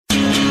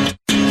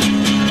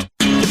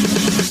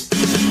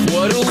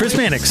Chris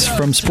Mannix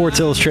from Sports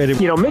Illustrated.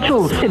 You know,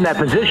 Mitchell's in that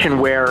position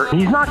where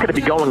he's not going to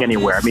be going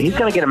anywhere. I mean, he's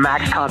going to get a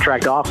max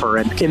contract offer.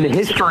 And in the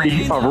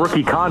history of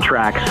rookie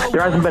contracts,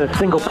 there hasn't been a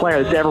single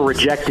player that's ever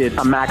rejected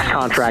a max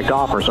contract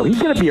offer. So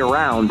he's going to be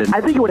around. And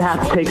I think it would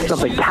have to take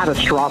something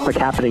catastrophic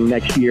happening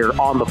next year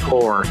on the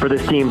floor for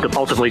this team to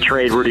ultimately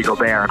trade Rudy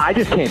Gobert. I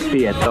just can't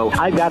see it. So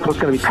I think that's what's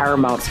going to be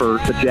paramount for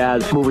the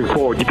Jazz moving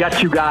forward. You've got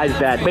two guys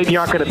that maybe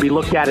aren't going to be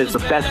looked at as the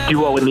best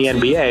duo in the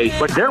NBA,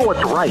 but they're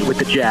what's right with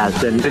the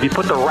Jazz. And if you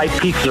put the right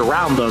pieces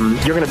around them,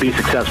 you're going to be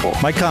successful.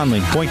 Mike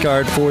Conley, point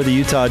guard for the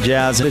Utah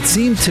Jazz. It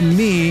seemed to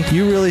me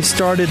you really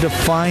started to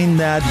find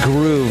that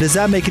groove. Does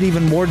that make it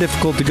even more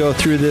difficult to go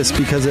through this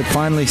because it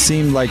finally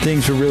seemed like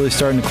things were really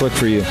starting to click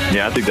for you?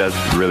 Yeah, I think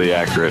that's really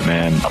accurate,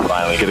 man. I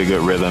finally get a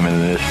good rhythm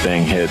and this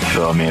thing hits.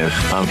 So, I mean,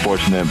 it's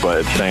unfortunate, but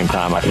at the same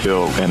time, I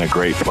feel in a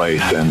great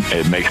place, and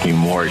it makes me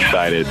more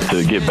excited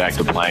to get back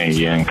to playing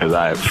again because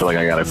I feel like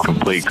I got a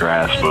complete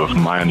grasp of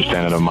my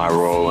understanding of my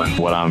role and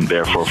what I'm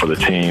there for the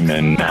team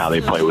and how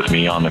they play with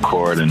me on the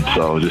court. And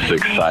so just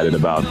excited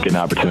about getting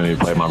an opportunity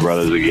to play with my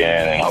brothers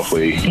again, and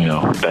hopefully,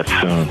 that's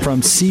soon.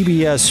 From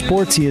CBS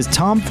Sports, he is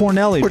Tom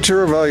Fornelli. What's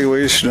your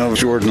evaluation of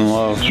Jordan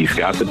Love? He's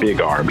got the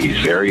big arm. He's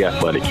very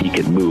athletic. He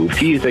can move.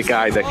 He's a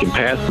guy that can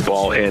pass the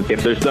ball, and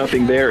if there's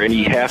nothing there and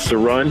he has to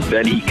run,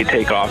 then he can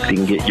take off. He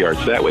can get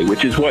yards that way,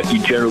 which is what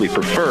you generally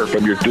prefer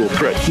from your dual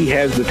threat. He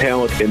has the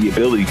talent and the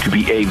ability to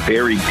be a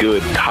very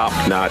good,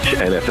 top-notch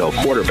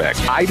NFL quarterback.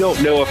 I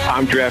don't know if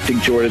I'm drafting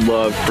Jordan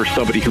Love for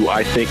somebody who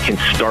I think can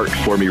start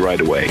for me right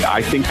away.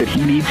 I think that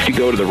he needs to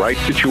go to the right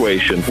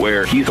situation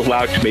where he's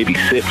allowed to maybe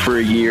sit for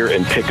a year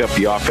and pick up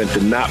the offense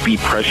and not be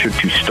pressured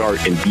to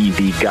start and be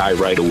the guy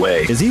right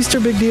away. Is Easter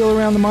a big deal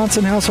around the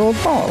Monson household?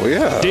 Oh,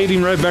 yeah.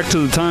 Dating right back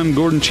to the time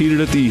Gordon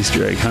cheated at the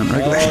Easter egg hunt,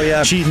 right? Oh,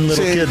 yeah. Cheating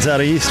little kids out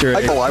of Easter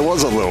eggs. I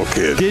was a little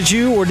kid. Did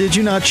you or did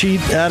you not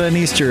cheat at an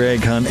Easter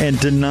egg hunt and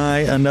deny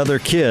another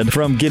kid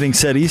from getting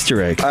said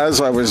Easter egg?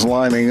 As I was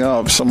lining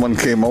up, someone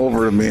came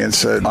over to me and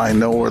said, I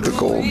know where the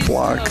gold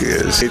block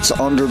is. It's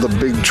under the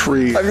big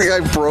tree. I think I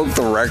broke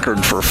the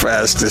record for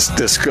fastest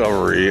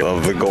discovery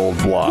of the gold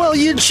block. Well,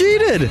 you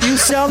cheated. You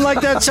sound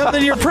like that's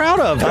something you're proud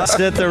of. I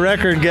set the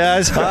record,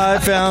 guys. I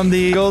found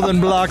the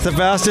golden block the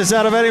fastest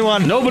out of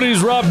anyone.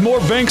 Nobody's robbed more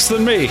banks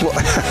than me.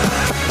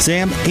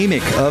 Sam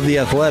Amick of The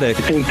Athletic.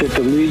 I think that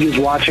the league is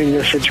watching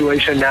this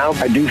situation now.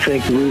 I do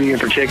think Rudy in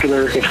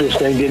particular, if this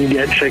thing didn't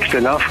get fixed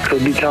enough,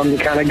 could become the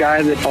kind of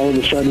guy that all of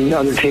a sudden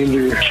other teams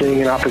are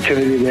seeing an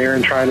opportunity there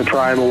and trying to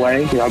pry him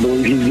away. I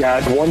believe he's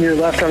got 1 year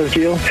left on his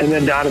deal, and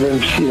then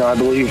Donovan's, I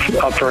believe,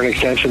 up for an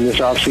extension this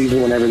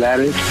offseason, whenever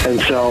that is. And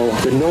so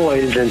the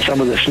noise and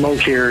some of the smoke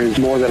here is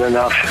more than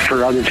enough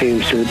for other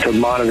teams to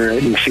monitor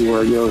it and see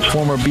where it goes.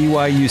 Former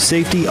BYU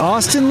safety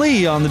Austin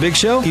Lee on The Big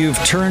Show. You've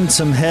turned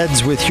some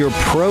heads with your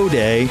pro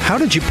day. How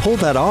did you pull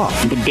that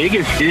off? The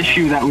biggest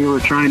issue that we were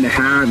trying to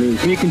have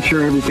is making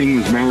sure everything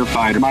was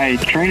verified. My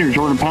trainer,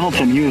 Jordan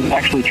Pendleton, he was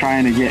actually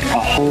trying to get a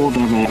hold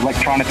of an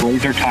electronic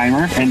laser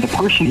timer, and the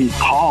person he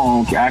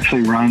called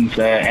actually runs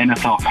the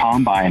NFL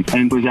Combine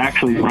and was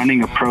actually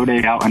running a pro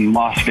day out in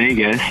Las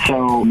Vegas.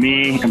 So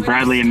me and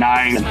Bradley and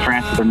I and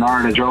Francis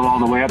Bernard drove all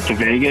the way up to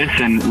Vegas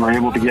and were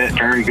able to get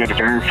very good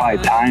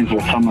verified times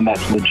with someone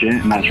that's legit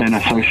and that's been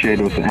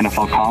associated with the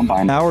NFL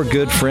Combine. Our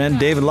good friend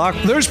David Locke.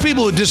 There's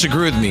people who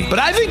disagree with me, but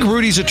I think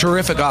Rudy's a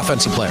terrific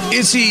offensive player.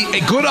 Is he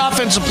a good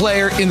offensive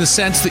player in the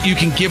sense that you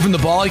can give him the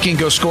ball, he can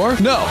go score?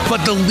 No.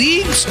 But the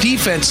league's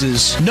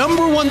defenses,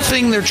 number one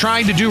thing they're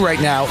trying to do right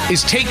now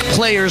is take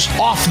players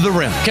off the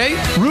rim,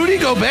 okay? Rudy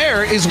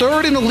Gobert is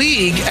third in the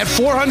league at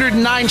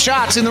 409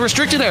 shots in the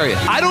restricted area.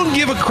 I don't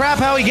give a crap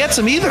how he gets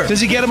them either.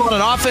 Does he get them on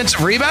an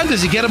offensive rebound?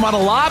 Does he get them on a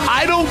lob?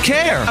 I don't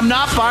care. I'm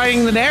not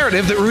buying the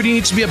narrative that Rudy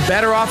needs to be a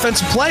better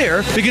offensive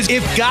player, because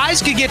if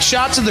guys could get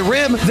shots at the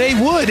rim, they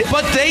would,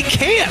 but they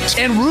can't.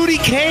 And Rudy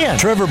can.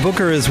 Trevor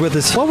Booker is with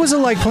us. What was it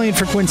like playing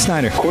for Quinn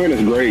Snyder? Quinn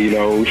is great.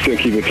 We still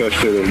keep in touch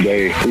to this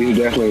day. He's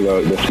definitely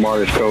the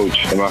smartest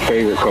coach and my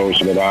favorite coach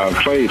that I've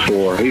played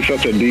for. He's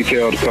such a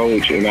detailed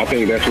coach, and I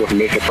think that's what's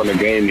missing from the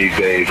game these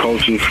days.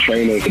 Coaches,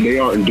 trainers, they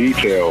aren't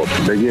detailed.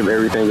 They give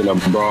everything in a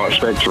broad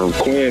spectrum.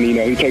 Quinn,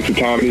 he takes the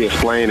time to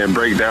explain and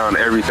break down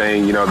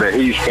everything, that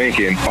he's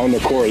thinking on the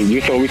court,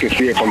 just so we can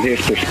see it from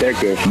his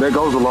perspective. That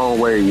goes a long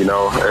way,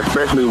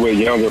 especially with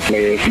younger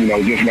players,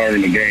 just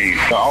learning the game.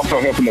 So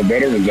also helping the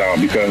veterans out,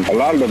 because a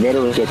lot of the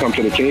veterans that come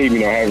to the team,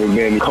 haven't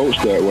been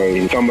coached that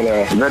way. Some of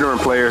the veteran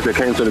players that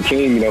came to the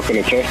team, can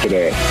attest to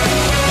that.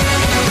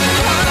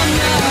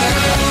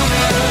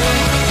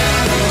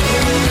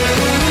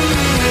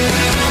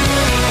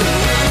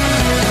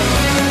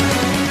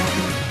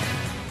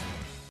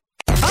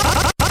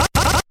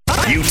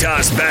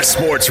 Utah's best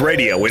sports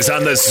radio is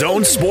on the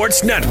Zone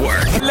Sports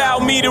Network. Allow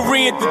me to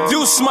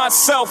reintroduce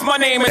myself. My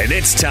name is... And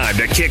it's time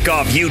to kick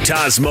off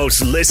Utah's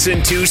most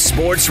listened to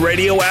sports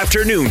radio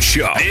afternoon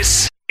show.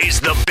 This is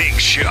The Big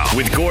Show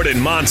with Gordon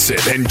Monson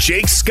and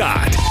Jake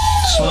Scott.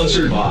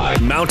 Sponsored by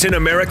Mountain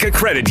America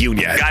Credit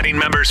Union, guiding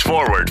members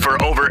forward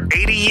for over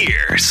 80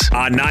 years.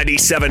 On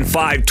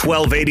 97.5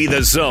 1280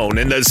 The Zone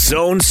and the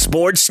Zone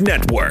Sports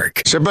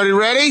Network. Is everybody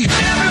ready?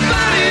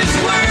 Everybody's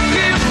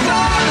working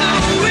for the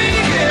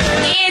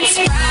weekend. It's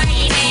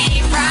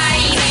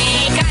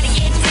Friday, gotta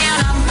get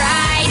down on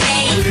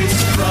Friday.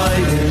 It's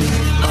Friday,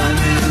 I'm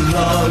in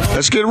love.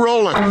 Let's get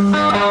rolling.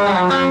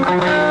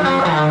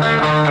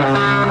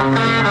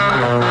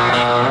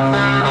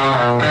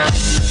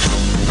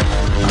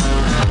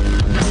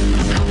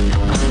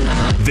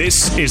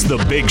 This is The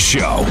Big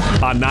Show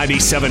on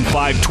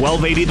 97.5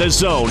 1280 The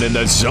Zone and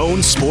the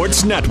Zone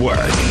Sports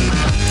Network.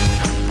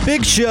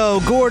 Big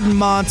Show, Gordon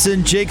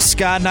Monson, Jake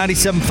Scott,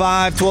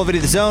 97.5, 1280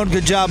 The Zone.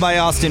 Good job by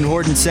Austin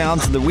Horton.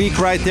 Sounds of the week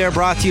right there.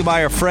 Brought to you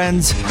by our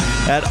friends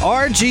at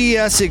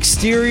RGS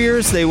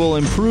Exteriors. They will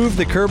improve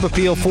the curb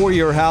appeal for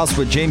your house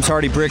with James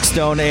Hardy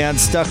Brickstone and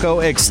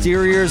Stucco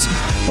Exteriors,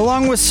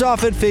 along with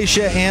soffit,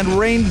 fascia, and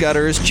rain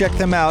gutters. Check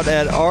them out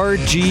at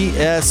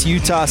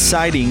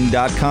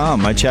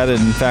rgsutahsiding.com. I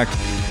chatted, in fact,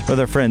 with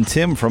our friend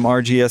Tim from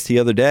RGS the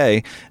other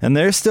day, and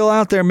they're still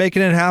out there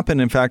making it happen.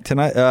 In fact,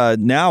 tonight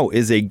now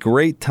is a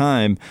great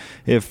time.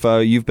 If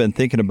you've been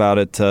thinking about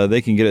it,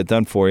 they can get it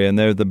done for you, and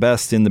they're the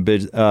best in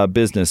the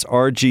business.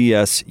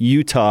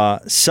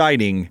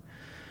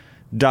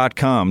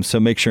 rgsutahsiding.com. So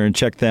make sure and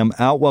check them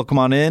out. Welcome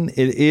on in.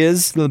 It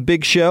is The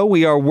Big Show.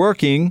 We are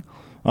working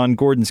on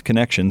Gordon's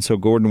connection, so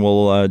Gordon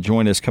will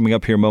join us coming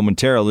up here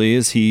momentarily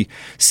as he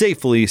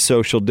safely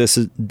social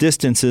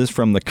distances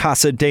from the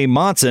Casa de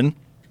Monson.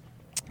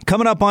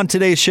 Coming up on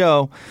today's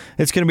show,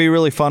 it's going to be a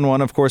really fun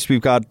one. Of course,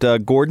 we've got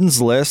Gordon's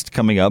List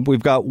coming up.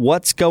 We've got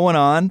What's Going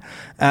On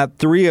at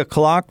 3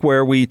 o'clock,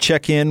 where we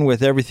check in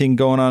with everything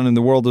going on in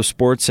the world of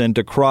sports and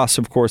across,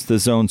 of course, the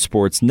Zone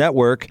Sports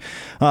Network.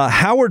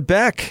 Howard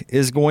Beck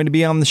is going to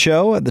be on the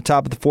show at the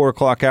top of the 4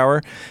 o'clock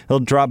hour. He'll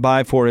drop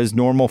by for his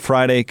normal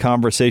Friday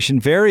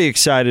conversation. Very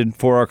excited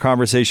for our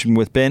conversation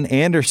with Ben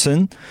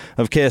Anderson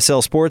of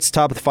KSL Sports,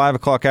 top of the 5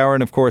 o'clock hour.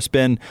 And, of course,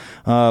 Ben,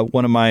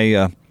 one of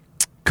my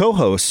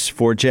co-hosts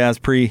for Jazz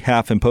pre,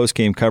 half, and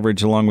post-game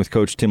coverage, along with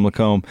Coach Tim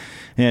Lacombe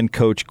and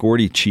Coach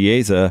Gordy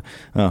Chiesa.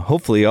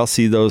 Hopefully, I'll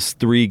see those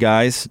three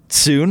guys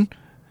soon.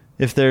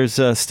 If there's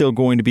still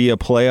going to be a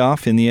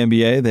playoff in the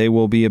NBA, they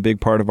will be a big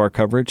part of our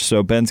coverage.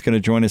 So Ben's going to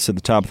join us at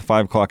the top of the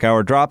 5 o'clock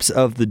hour. Drops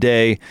of the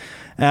day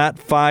at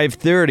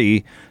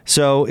 5:30.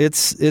 So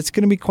it's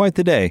going to be quite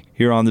the day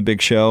here on The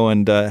Big Show.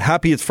 And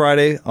happy it's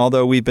Friday,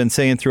 although we've been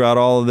saying throughout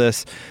all of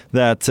this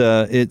that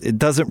it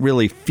doesn't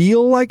really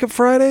feel like a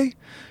Friday,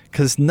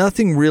 because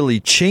nothing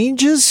really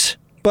changes,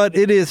 but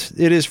it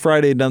is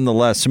Friday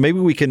nonetheless. So maybe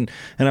we can,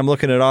 and I'm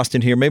looking at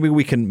Austin here, maybe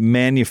we can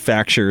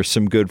manufacture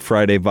some good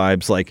Friday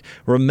vibes, like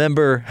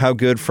remember how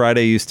good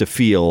Friday used to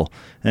feel,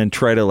 and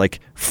try to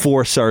like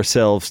force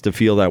ourselves to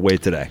feel that way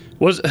today.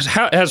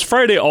 Has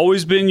Friday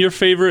always been your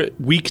favorite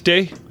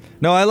weekday?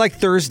 No, I like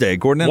Thursday.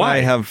 Gordon and Why?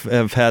 I have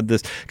had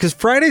this, because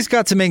Friday's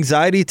got some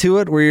anxiety to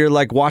it, where you're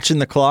like watching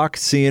the clock,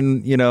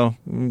 seeing,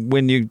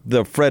 when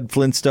the Fred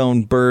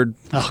Flintstone bird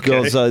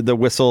goes, the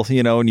whistle,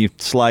 and you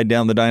slide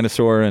down the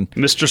dinosaur. And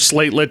Mr.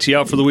 Slate lets you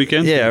out for the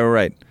weekend? Yeah,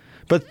 right.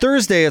 But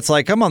Thursday, it's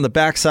like I'm on the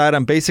backside.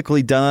 I'm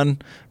basically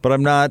done, but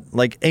I'm not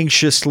like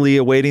anxiously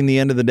awaiting the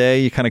end of the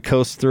day. You kind of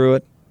coast through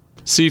it.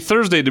 See,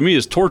 Thursday to me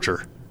is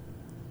torture,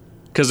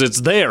 because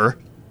it's there,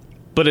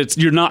 but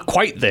you're not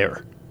quite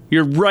there.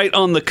 You're right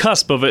on the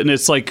cusp of it, and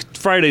it's like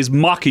Friday's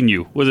mocking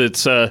you with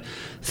its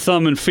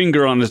thumb and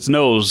finger on its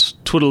nose,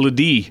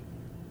 twiddle-a-dee,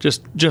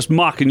 just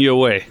mocking you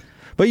away.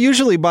 But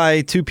usually by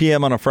 2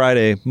 p.m. on a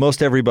Friday,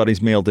 most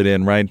everybody's mailed it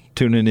in, right?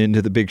 Tuning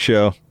into The Big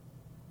Show.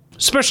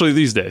 Especially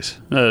these days.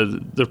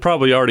 They're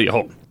probably already at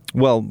home.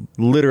 Well,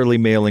 literally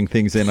mailing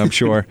things in, I'm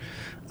sure.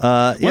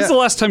 When's the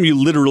last time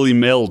you literally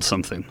mailed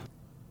something?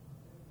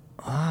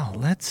 Oh,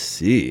 let's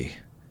see.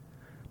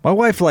 My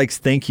wife likes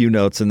thank you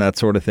notes and that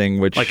sort of thing,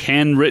 which like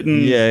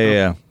handwritten.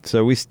 Yeah.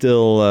 So we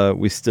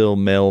still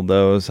mail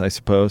those, I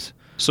suppose.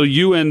 So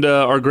you and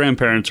our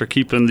grandparents are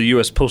keeping the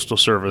U.S. Postal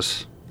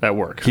Service at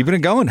work, keeping it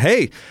going.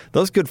 Hey,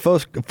 those good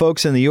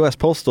folks in the U.S.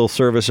 Postal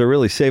Service are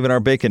really saving our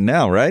bacon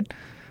now, right?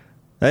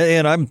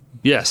 And I'm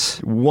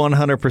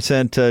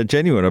 100%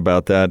 genuine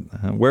about that.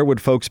 Where would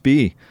folks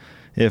be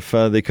if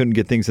they couldn't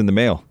get things in the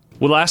mail?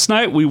 Well, last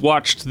night we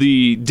watched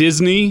the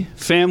Disney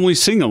Family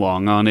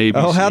Sing-Along on ABC.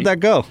 Oh, how'd that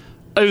go?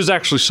 It was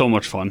actually so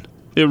much fun.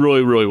 It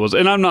really, really was.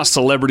 And I'm not a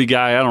celebrity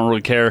guy. I don't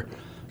really care.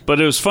 But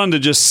it was fun to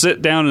just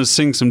sit down and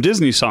sing some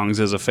Disney songs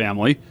as a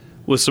family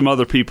with some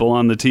other people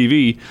on the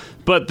TV.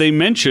 But they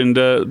mentioned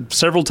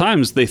several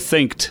times they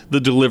thanked the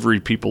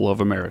delivery people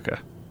of America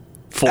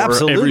for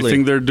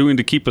everything they're doing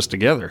to keep us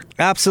together.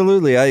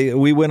 Absolutely.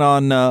 We went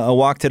on a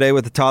walk today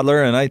with a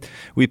toddler, and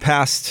we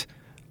passed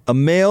a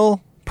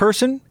mail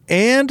person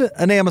and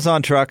an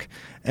Amazon truck,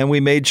 and we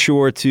made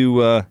sure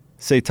to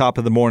say top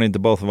of the morning to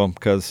both of them,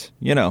 because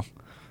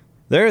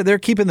they're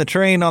keeping the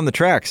train on the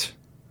tracks.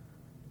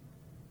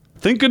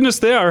 Thank goodness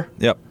they are.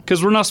 Yep.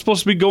 Because we're not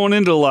supposed to be going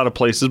into a lot of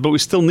places, but we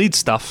still need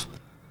stuff.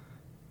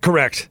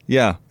 Correct.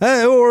 Yeah.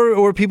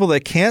 Or people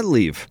that can't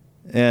leave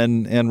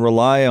and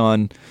rely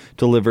on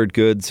delivered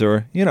goods,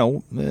 or,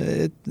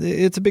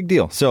 it's a big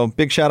deal. So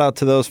big shout out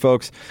to those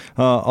folks,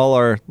 all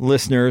our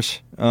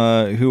listeners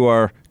who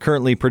are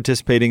currently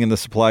participating in the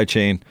supply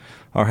chain.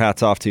 Our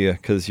hats off to you,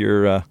 because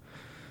you're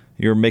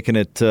making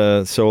it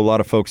so a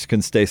lot of folks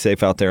can stay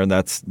safe out there, and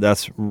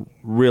that's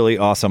really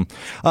awesome.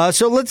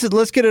 So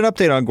let's get an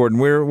update on Gordon.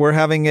 We're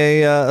having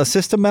a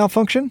system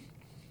malfunction.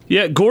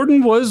 Yeah,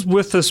 Gordon was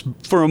with us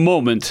for a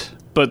moment,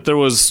 but there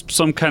was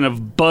some kind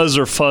of buzz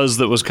or fuzz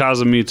that was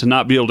causing me to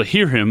not be able to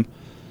hear him.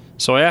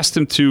 So I asked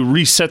him to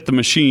reset the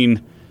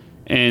machine,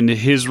 and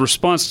his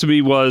response to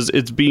me was,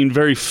 it's being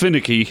very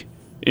finicky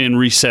in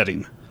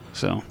resetting.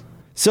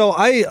 So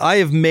I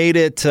have made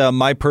it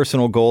my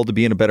personal goal to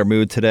be in a better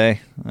mood today.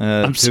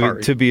 I'm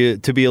sorry. To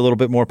be a little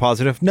bit more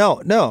positive.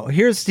 No.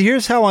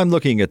 Here's how I'm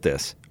looking at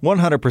this.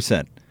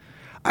 100%.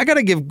 I got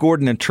to give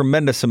Gordon a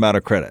tremendous amount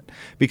of credit,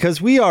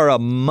 because we are a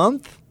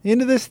month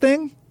into this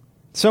thing.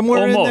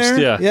 Somewhere almost,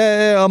 in there.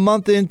 Yeah, a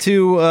month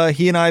into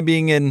he and I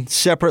being in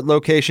separate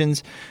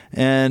locations,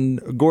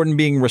 and Gordon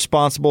being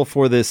responsible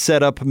for the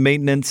setup,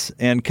 maintenance,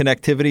 and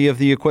connectivity of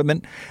the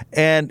equipment.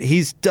 And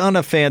he's done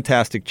a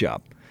fantastic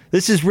job.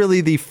 This is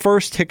really the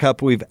first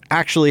hiccup we've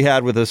actually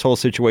had with this whole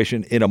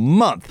situation in a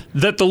month.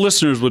 That the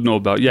listeners would know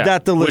about, yeah.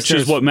 That the which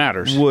listeners is what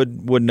matters.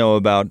 Would know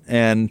about.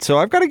 And so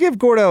I've got to give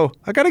Gordo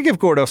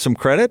some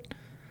credit.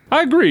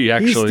 I agree,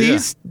 actually.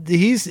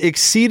 He's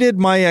exceeded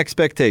my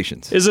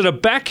expectations. Is it a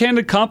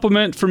backhanded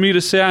compliment for me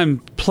to say I'm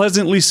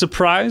pleasantly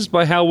surprised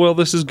by how well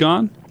this has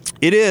gone?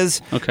 It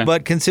is. Okay.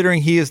 But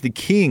considering he is the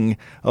king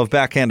of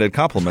backhanded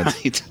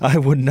compliments, right. I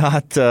would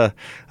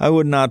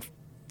not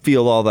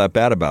feel all that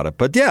bad about it.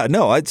 But yeah,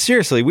 no,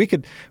 seriously, we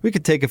could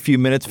take a few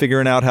minutes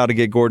figuring out how to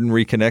get Gordon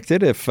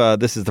reconnected if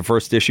this is the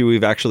first issue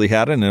we've actually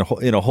had in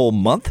a whole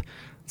month.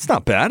 It's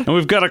not bad. And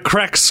we've got a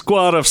crack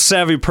squad of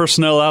savvy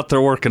personnel out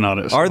there working on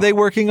it. Are they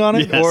working on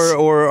it? Yes.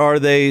 Or are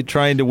they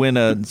trying to win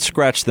a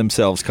scratch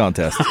themselves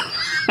contest?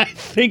 I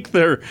think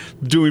they're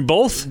doing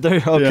both.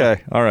 Okay, yeah.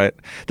 All right.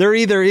 They're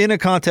either in a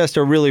contest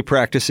or really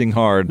practicing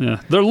hard.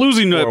 Yeah, they're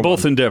losing at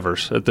both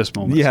endeavors at this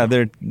moment. Yeah,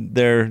 so.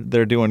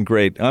 they're doing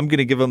great. I'm going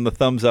to give them the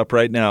thumbs up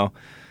right now,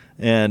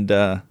 and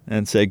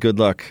say good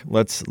luck.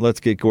 Let's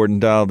get Gordon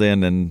dialed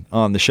in and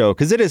on the show,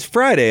 because it is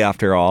Friday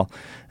after all,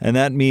 and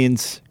that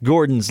means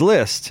Gordon's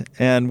list.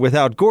 And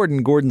without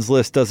Gordon's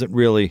list doesn't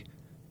really,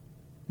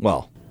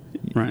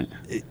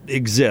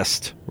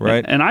 exist,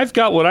 right? And I've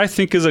got what I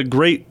think is a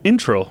great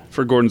intro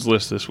for Gordon's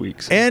list this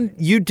week. So. And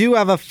you do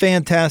have a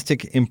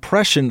fantastic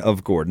impression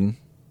of Gordon,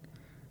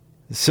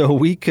 so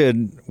we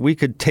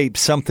could tape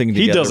something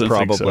together. He doesn't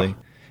probably. Think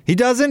so. He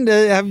doesn't?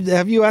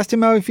 Have you asked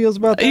him how he feels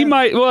about that? He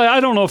might. Well, I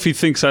don't know if he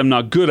thinks I'm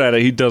not good at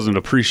it. He doesn't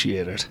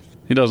appreciate it.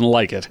 He doesn't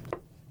like it.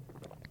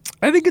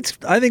 I think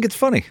it's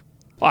funny.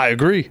 I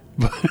agree.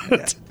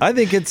 I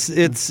think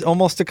it's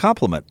almost a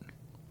compliment.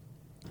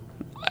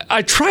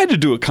 I try to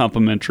do it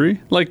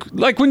complimentary. Like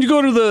when you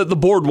go to the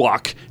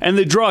boardwalk and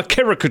they draw a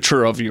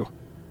caricature of you.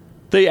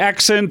 They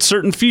accent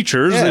certain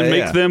features and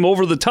make them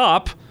over the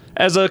top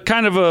as a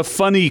kind of a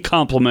funny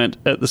compliment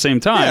at the same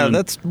time. Yeah,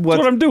 that's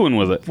what I'm doing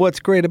with it. What's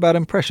great about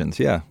impressions,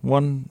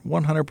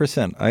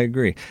 100%. I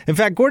agree. In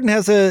fact, Gordon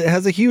has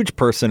a huge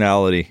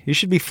personality. You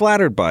should be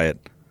flattered by it.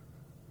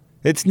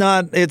 It's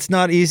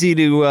not easy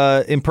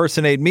to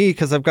impersonate me,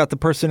 because I've got the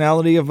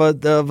personality of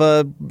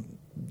a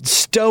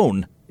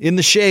stone in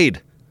the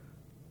shade.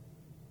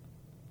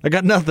 I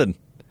got nothing.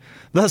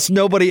 Thus,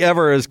 nobody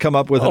ever has come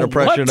up with an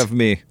impression of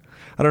me.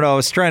 I don't know. I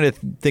was trying to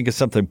think of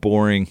something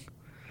boring.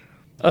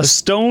 A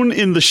stone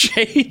in the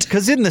shade?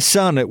 Because in the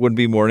sun, it would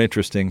be more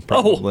interesting,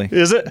 probably. Oh,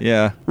 is it?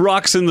 Yeah.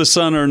 Rocks in the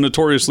sun are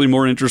notoriously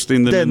more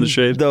interesting than in the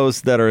shade.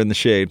 Those that are in the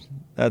shade.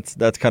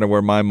 That's kind of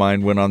where my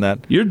mind went on that.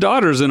 Your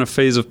daughter's in a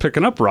phase of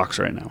picking up rocks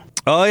right now.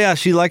 Oh, yeah.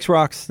 She likes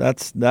rocks.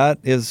 That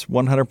is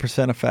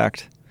 100% a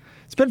fact.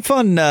 It's been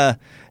fun.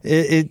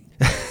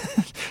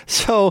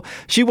 So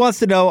she wants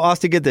to know,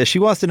 Austin, get this. She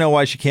wants to know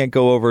why she can't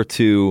go over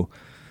to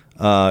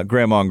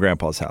Grandma and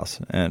Grandpa's house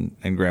and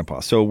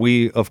Grandpa. So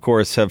we, of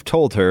course, have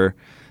told her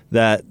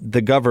that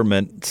the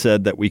government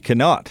said that we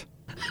cannot.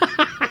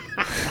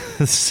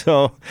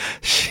 So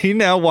she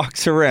now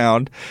walks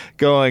around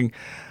going,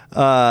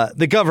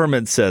 the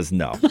government says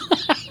no.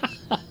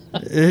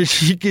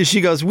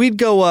 She goes, we'd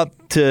go up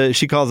to,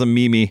 she calls him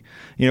Mimi.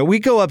 We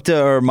go up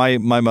to, or my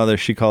mother,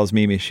 she calls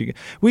Mimi.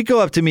 We go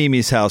up to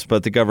Mimi's house,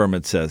 but the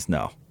government says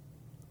no.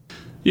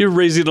 You're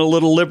raising a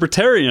little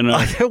libertarian.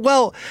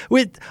 Well,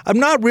 I'm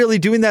not really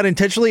doing that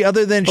intentionally,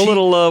 other than a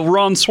little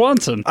Ron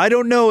Swanson. I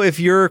don't know if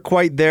you're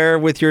quite there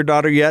with your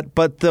daughter yet,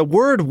 but the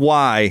word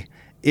 "why"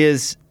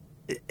 is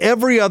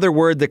every other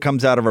word that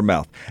comes out of her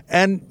mouth,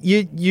 and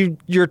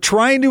you're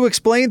trying to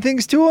explain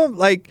things to him,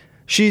 like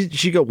she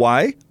go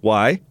why,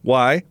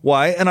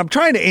 and I'm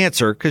trying to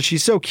answer because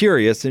she's so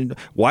curious. And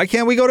why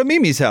can't we go to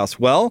Mimi's house?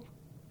 Well,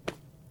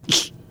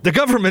 the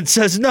government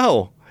says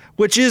no,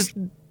 which is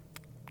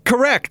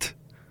correct.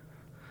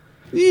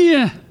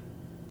 Yeah.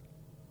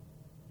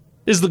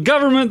 Is the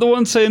government the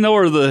one saying no,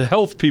 or the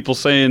health people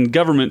saying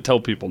government tell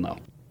people no?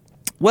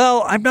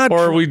 Well, I'm not. Or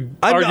are we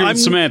arguing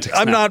semantics?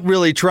 I'm now? not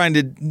really trying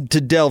to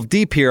delve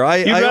deep here.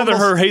 You'd rather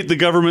her hate the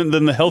government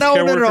than the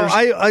healthcare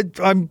workers?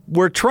 No.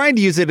 We're trying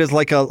to use it as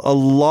like a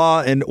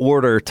law and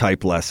order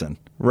type lesson,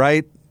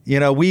 right? You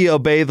know, we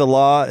obey the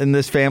law in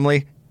this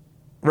family,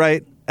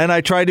 right? And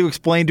I try to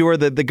explain to her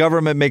that the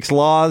government makes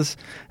laws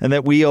and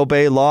that we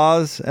obey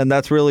laws, and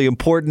that's really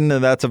important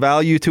and that's a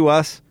value to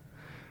us.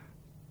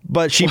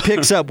 But she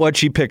picks up what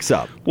she picks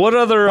up. What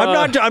other?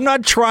 I'm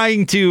not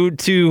trying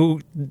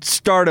to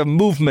start a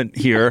movement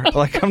here.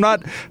 Like I'm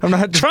not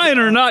trying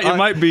or not. You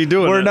might be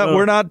doing.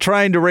 We're not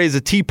trying to raise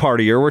a tea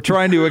party here. We're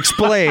trying to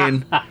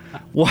explain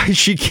why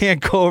she can't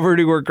go over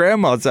to her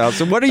grandma's house.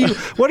 And what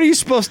are you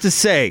supposed to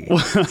say?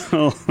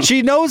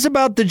 She knows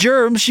about the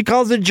germs. She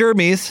calls it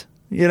germies.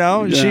 You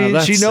know,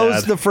 she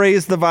knows the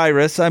phrase the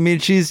virus. I mean,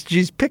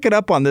 she's picking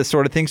up on this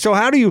sort of thing. So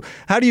how do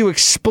you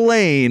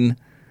explain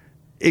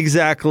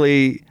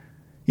exactly,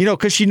 you know,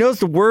 because she knows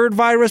the word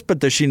virus, but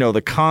does she know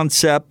the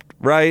concept,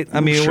 right? I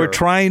mean, We're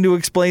trying to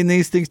explain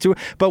these things to her,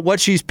 but what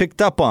she's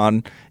picked up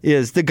on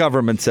is the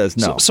government says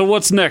no. So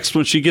what's next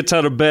when she gets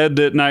out of bed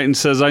at night and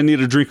says, I need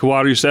a drink of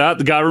water? You say,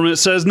 the government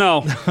says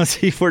no.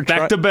 See,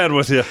 back to bed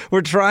with you. We're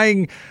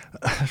trying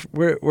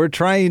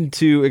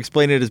to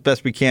explain it as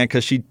best we can,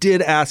 because she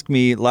did ask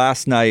me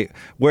last night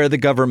where the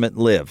government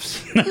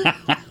lives.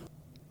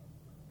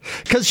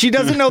 Because she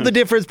doesn't know the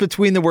difference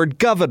between the word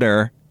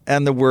governor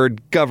and the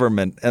word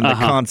government and the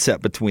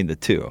concept between the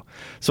two.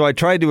 So I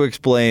tried to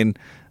explain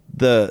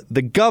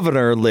the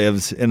governor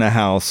lives in a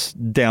house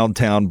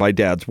downtown by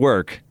Dad's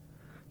work.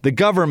 The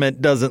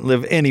government doesn't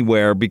live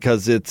anywhere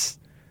because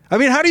how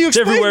do you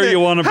explain everywhere you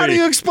want to be. How do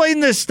you explain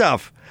this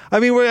stuff? I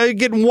mean, we're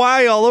getting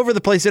why all over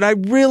the place, and I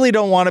really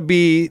don't want to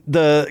be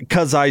the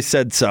 'cause I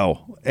said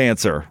so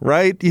answer,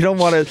 right? You don't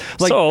want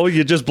to so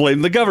you just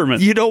blame the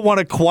government. You don't want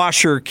to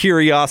quash her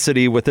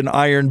curiosity with an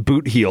iron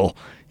boot heel.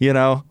 You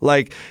know,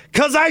 like,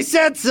 'cause I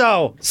said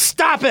so.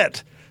 Stop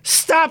it.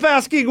 Stop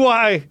asking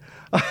why.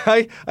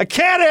 I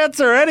can't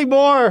answer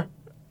anymore.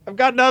 I've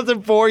got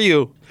nothing for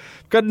you.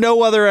 I've got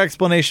no other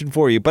explanation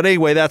for you. But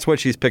anyway, that's what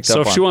she's picked up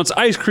on. So if she wants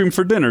ice cream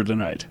for dinner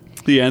tonight,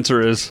 the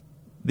answer is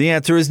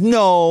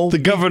no. The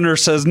governor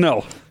says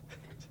no.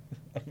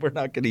 We're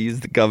not going to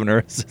use the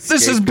governor as a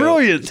This is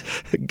brilliant.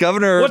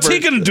 Governor What's he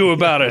going to do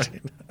about it?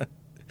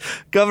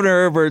 Governor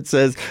Herbert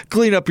says,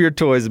 clean up your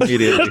toys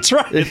immediately. That's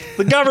right.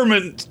 The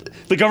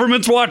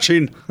government's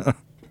watching.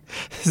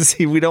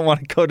 See, we don't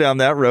want to go down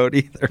that road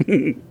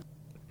either.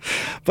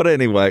 But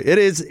anyway, it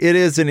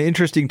is an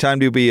interesting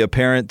time to be a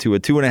parent to a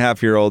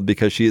 2.5-year-old,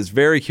 because she is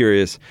very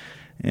curious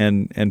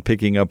and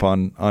picking up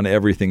on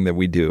everything that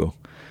we do.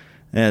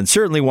 And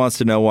certainly wants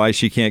to know why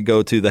she can't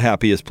go to the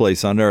happiest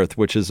place on earth,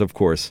 which is, of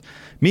course,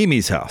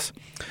 Mimi's house.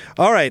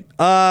 All right.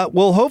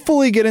 We'll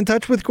hopefully get in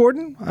touch with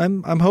Gordon.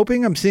 I'm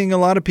hoping. I'm seeing a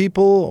lot of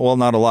people. Well,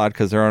 not a lot,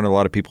 because there aren't a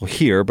lot of people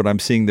here, but I'm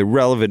seeing the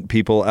relevant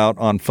people out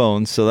on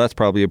phones, so that's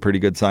probably a pretty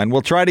good sign.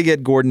 We'll try to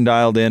get Gordon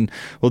dialed in.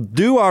 We'll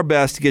do our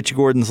best to get you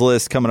Gordon's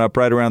list coming up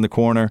right around the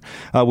corner.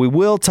 We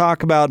will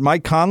talk about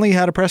Mike Conley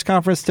had a press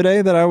conference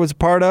today that I was a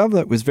part of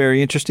that was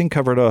very interesting,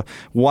 covered a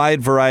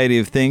wide variety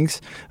of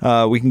things.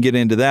 We can get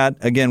into that.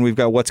 Again, we've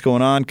got what's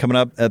going on coming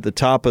up at the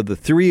top of the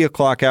 3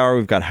 o'clock hour.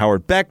 We've got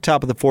Howard Beck,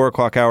 top of the 4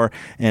 o'clock hour,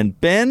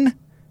 and Ben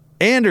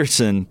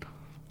Anderson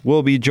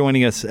will be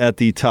joining us at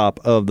the top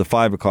of the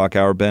 5 o'clock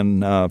hour.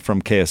 Ben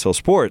from KSL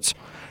Sports.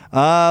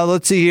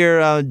 Let's see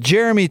here.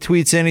 Jeremy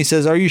tweets in. He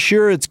says, are you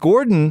sure it's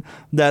Gordon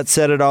that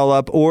set it all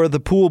up or the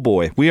pool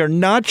boy? We are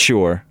not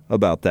sure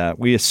about that.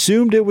 We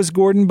assumed it was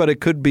Gordon, but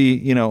it could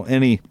be,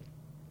 any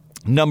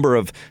number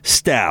of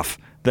staff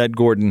that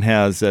Gordon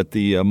has at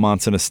the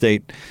Monson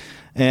Estate.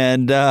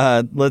 And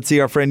let's see,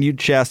 our friend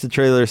Ute Shasta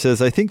Trailer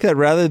says, I think that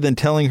rather than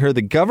telling her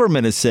the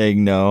government is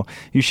saying no,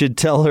 you should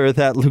tell her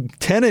that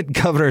Lieutenant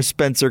Governor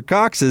Spencer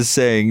Cox is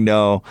saying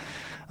no.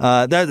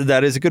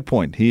 That is a good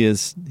point. He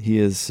is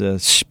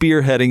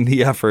spearheading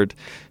the effort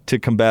to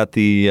combat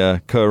the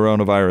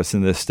coronavirus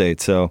in this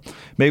state. So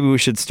maybe we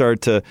should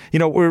start to,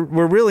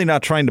 we're really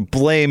not trying to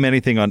blame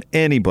anything on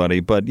anybody,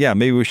 but yeah,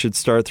 maybe we should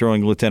start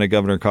throwing Lieutenant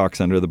Governor Cox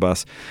under the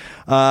bus.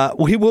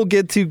 We will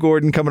get to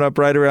Gordon coming up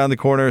right around the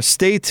corner.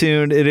 Stay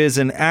tuned. It is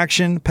an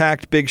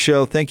action-packed big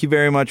show. Thank you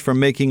very much for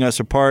making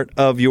us a part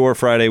of your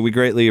Friday. We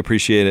greatly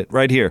appreciate it.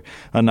 Right here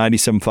on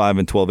 97.5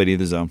 and 1280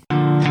 The Zone.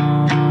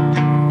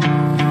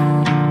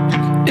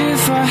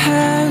 If I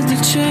had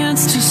the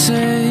chance to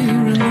say,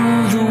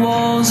 remove the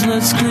walls,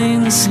 let's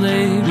clean the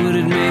slate, would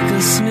it make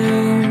us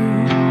new?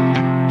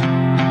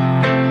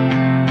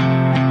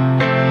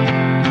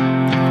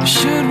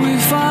 Should we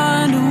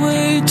find a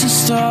way to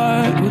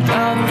start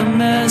without the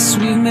mess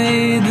we've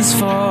made this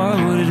far,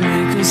 would it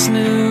make us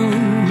new?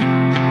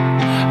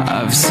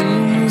 I've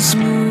seen this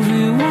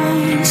movie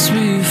once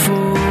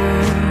before,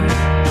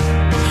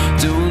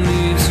 don't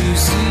need to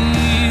see.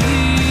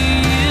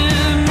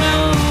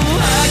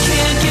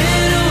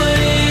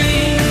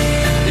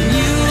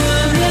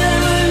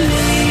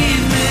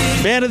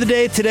 Band of of the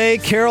day today,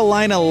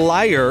 Carolina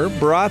Liar,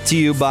 brought to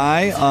you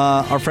by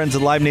our friends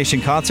at Live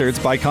Nation Concerts.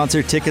 Buy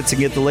concert tickets and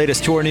get the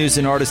latest tour news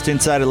and artist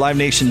insight at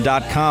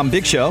livenation.com.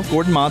 Big show.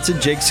 Gordon Monson,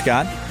 Jake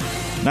Scott,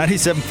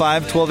 97.5,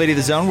 1280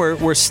 The Zone.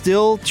 We're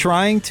still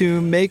trying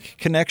to make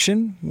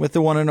connection with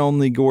the one and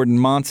only Gordon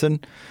Monson.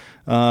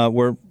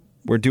 We're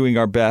doing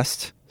our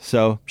best.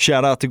 So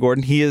shout out to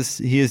Gordon. He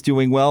is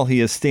doing well.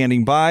 He is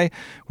standing by.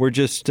 We're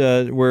just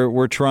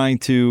we're trying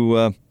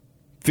to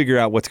figure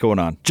out what's going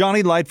on.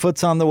 Johnny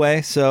Lightfoot's on the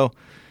way, so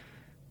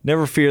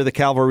never fear. The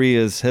cavalry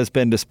has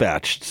been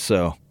dispatched,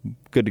 so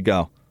good to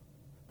go.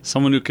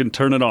 Someone who can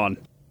turn it on.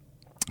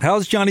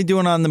 How's Johnny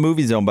doing on the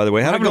Movie Zone, by the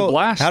way? Having a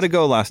blast. How'd it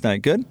go last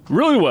night? Good?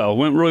 Really well.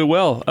 Went really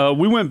well.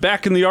 We went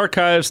back in the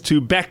archives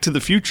to Back to the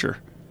Future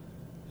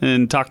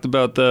and talked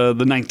about the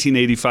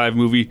 1985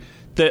 movie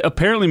that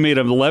apparently made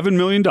 $11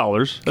 million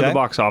at the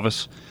box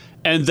office,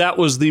 and that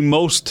was the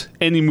most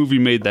any movie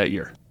made that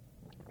year.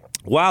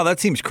 Wow, that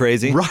seems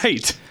crazy.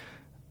 Right.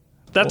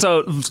 That's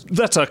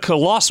a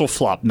colossal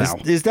flop now.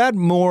 Is that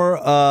more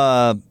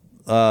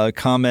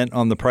comment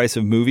on the price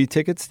of movie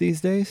tickets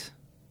these days?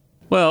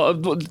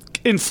 Well,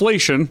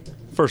 inflation,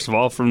 first of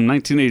all, from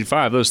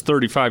 1985, that was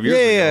 35 years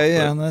ago.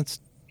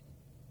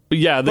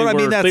 Yeah. They were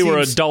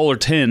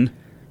 $1.10.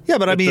 Yeah,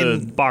 but I the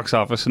mean, box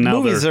office, and now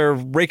movies are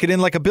raking in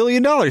like $1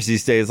 billion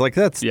these days. Like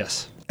that's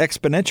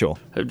exponential.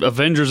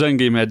 Avengers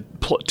Endgame had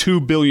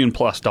 $2 billion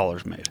plus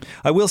made.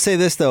 I will say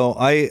this though,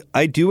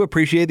 I do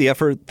appreciate the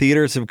effort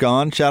theaters have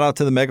gone. Shout out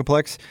to the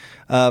Megaplex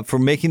for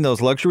making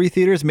those luxury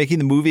theaters, making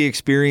the movie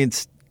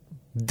experience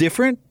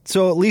different.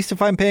 So at least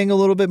if I'm paying a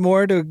little bit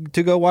more to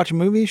go watch a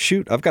movie,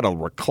 shoot, I've got a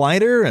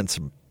recliner and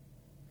some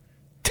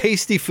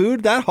tasty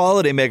food. That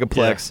holiday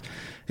Megaplex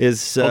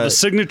is the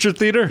signature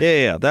theater.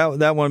 Yeah,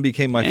 that one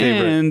became my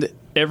favorite. And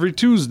every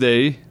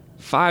Tuesday,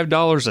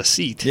 $5 a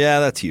seat.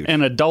 Yeah, that's huge.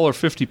 And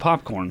 $1.50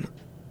 popcorn.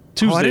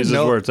 Tuesdays is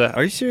where it's at.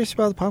 Are you serious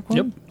about the popcorn?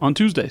 Yep, on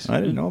Tuesdays. I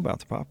didn't know about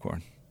the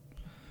popcorn.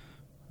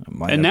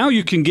 And now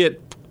you can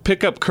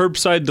pick up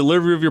curbside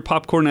delivery of your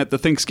popcorn at the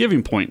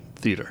Thanksgiving Point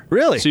Theater.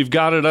 Really? So you've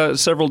got it at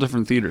several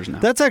different theaters now.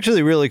 That's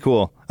actually really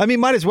cool. I mean,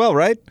 might as well,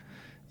 right?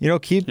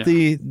 Keep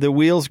the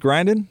wheels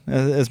grinding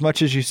as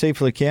much as you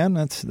safely can.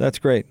 That's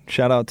great.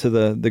 Shout out to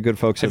the good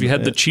folks. Have you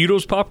had the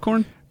Cheetos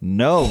popcorn?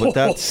 No, but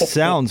that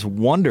sounds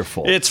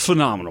wonderful. It's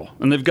phenomenal.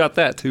 And they've got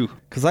that too.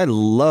 Because I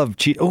love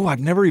Cheetos. Oh, I've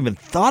never even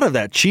thought of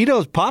that.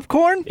 Cheetos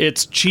popcorn?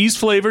 It's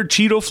cheese-flavored,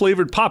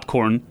 Cheeto-flavored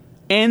popcorn,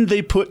 and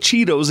they put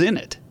Cheetos in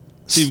it.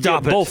 So you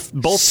get both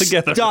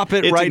together. Stop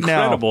it right now. It's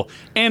incredible.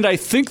 And I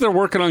think they're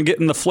working on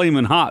getting the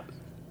Flamin' Hot.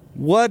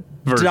 What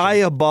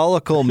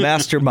diabolical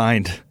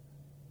mastermind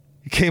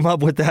came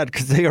up with that,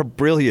 because they are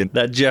brilliant.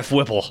 That Jeff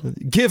Whipple.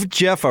 Give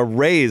Jeff a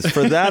raise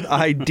for that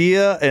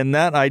idea and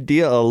that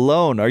idea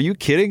alone. Are you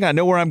kidding? I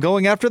know where I'm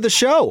going after the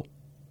show.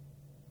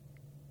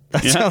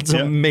 That sounds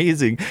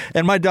amazing.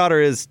 And my daughter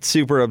is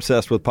super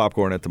obsessed with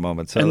popcorn at the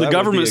moment. So and the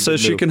government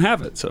says she can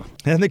have it. So.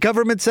 And the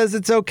government says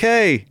it's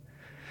okay.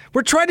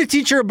 We're trying to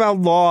teach her about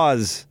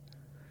laws.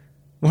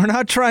 We're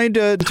not trying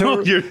to no,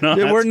 you're not.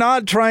 We're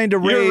not trying to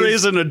You're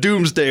raising a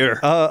doomsdayer.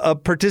 A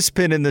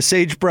participant in the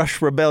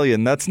Sagebrush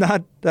Rebellion. That's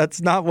not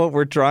what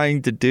we're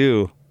trying to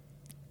do.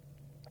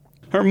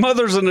 Her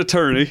mother's an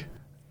attorney.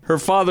 Her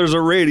father's a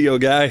radio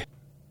guy.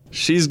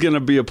 She's going to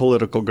be a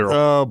political girl.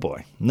 Oh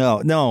boy.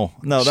 No.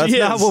 That's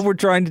not what we're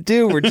trying to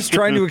do. We're just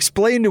trying to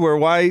explain to her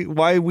why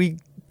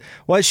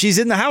she's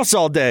in the house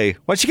all day.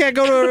 Why she can't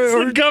go to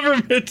her The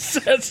government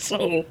says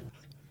so.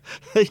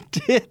 They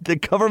did. The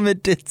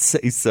government did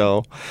say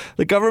so.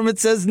 The government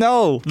says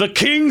no. The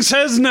king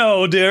says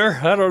no, dear.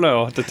 I don't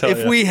know what to tell you.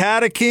 If we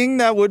had a king,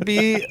 that would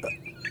be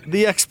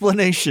the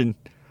explanation.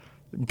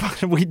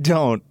 But we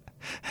don't.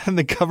 And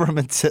the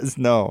government says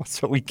no,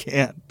 so we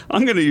can't.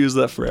 I'm going to use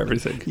that for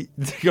everything.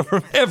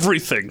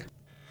 Everything.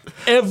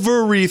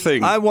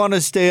 Everything. I want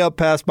to stay up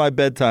past my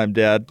bedtime,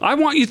 Dad. I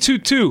want you to,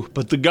 too.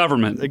 But the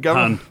government.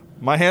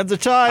 My hands are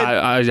tied.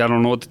 I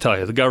don't know what to tell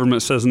you. The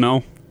government says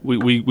no.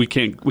 We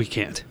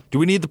can't. Do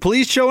we need the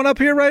police showing up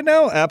here right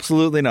now?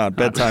 Absolutely not.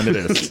 Bedtime it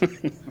is.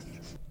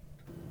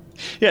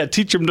 Yeah,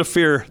 teach them to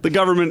fear the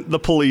government, the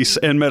police,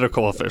 and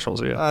medical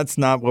officials. Yeah, that's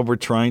not what we're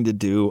trying to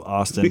do,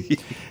 Austin.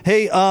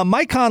 Hey,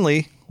 Mike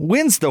Conley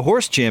wins the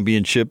horse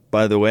championship,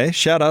 by the way.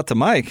 Shout out to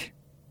Mike.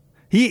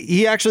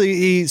 He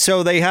actually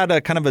so they had a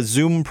kind of a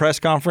Zoom press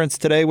conference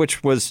today,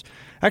 which was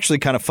actually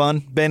kind of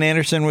fun. Ben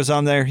Anderson was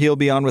on there. He'll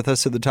be on with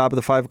us at the top of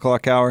the 5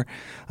 o'clock hour.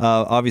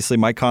 Obviously,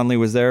 Mike Conley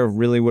was there.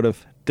 Really would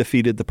have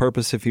defeated the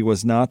purpose if he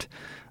was not.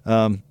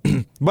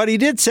 But he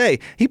did say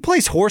he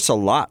plays horse a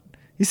lot.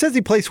 He says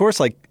he plays horse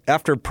like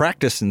after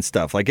practice and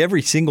stuff, like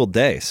every single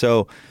day.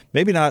 So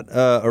maybe not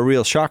a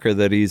real shocker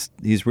that he's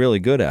really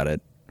good at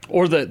it.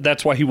 Or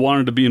that's why he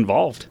wanted to be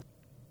involved.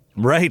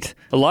 Right.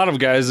 A lot of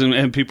guys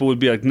and people would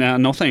be like, nah,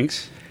 no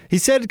thanks. He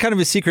said kind of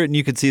his secret, and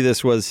you could see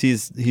this, was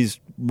he's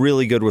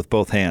really good with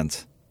both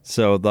hands.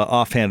 So the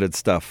offhanded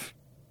stuff,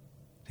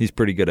 he's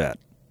pretty good at.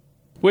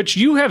 Which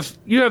you have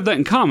that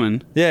in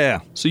common.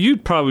 Yeah. So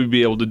you'd probably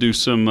be able to do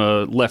some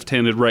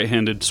left-handed,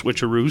 right-handed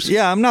switcheroos.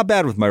 Yeah, I'm not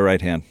bad with my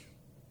right hand.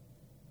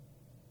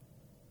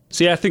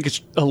 See, I think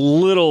it's a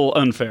little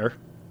unfair,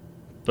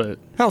 but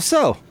how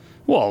so?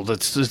 Well,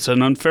 it's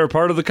an unfair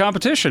part of the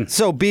competition.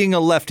 So being a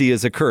lefty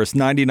is a curse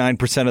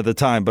 99% of the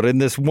time, but in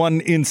this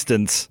one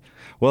instance,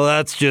 well,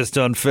 that's just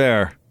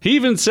unfair. He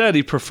even said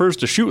he prefers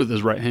to shoot with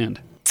his right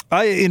hand.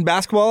 In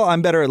basketball,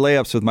 I'm better at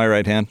layups with my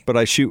right hand, but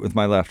I shoot with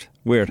my left.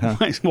 Weird, huh?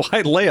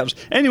 Why layups?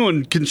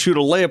 Anyone can shoot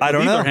a layup with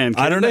either hand.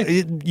 I don't know.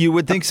 You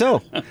would think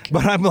so. Okay.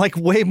 But I'm like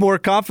way more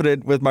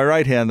confident with my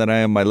right hand than I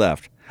am my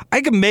left.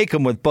 I can make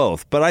them with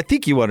both, but I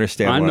think you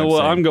understand I know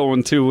what I'm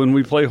going to when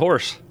we play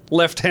horse.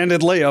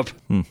 Left-handed layup.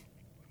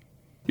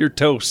 You're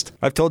toast.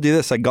 I've told you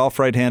this. I golf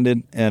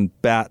right-handed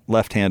and bat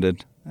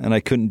left-handed, and I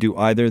couldn't do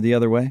either the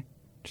other way.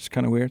 Just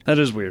kind of weird. That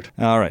is weird.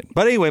 All right.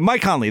 But anyway,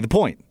 Mike Conley, the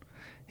point.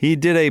 He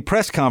did a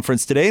press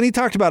conference today, and he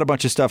talked about a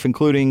bunch of stuff,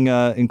 including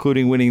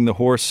winning the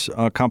horse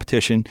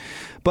competition.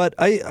 But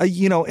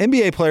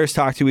NBA players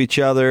talk to each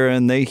other,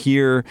 and they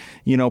hear,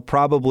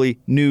 probably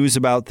news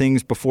about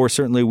things before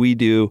certainly we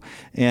do.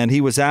 And he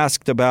was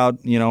asked about,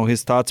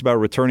 his thoughts about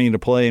returning to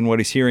play and what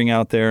he's hearing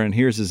out there. And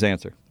here's his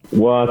answer.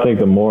 Well, I think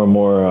the more and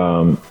more,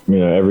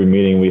 every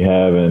meeting we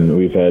have, and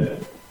we've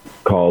had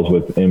calls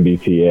with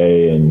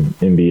NBPA and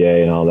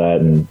NBA and all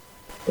that, and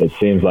it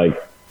seems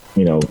like,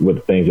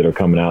 with things that are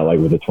coming out, like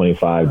with the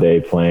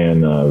 25-day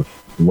plan of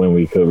when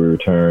we could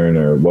return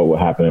or what will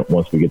happen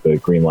once we get the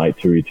green light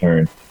to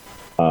return,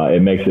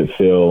 it makes it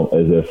feel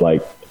as if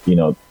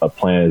a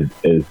plan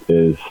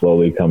is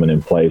slowly coming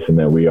in place and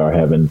that we are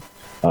headed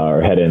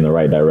in the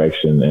right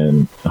direction.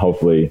 And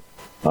hopefully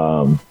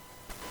the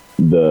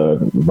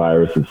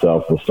virus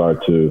itself will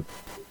start to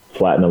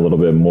flatten a little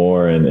bit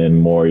more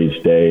and more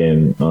each day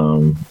and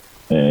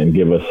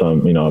give us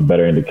some, a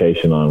better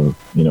indication on,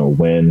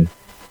 when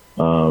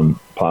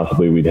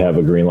possibly we'd have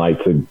a green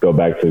light to go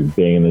back to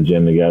being in the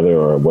gym together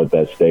or what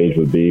that stage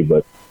would be.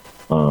 But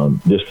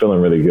just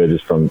feeling really good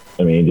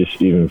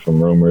just even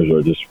from rumors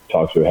or just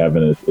talks we're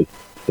having, it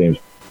seems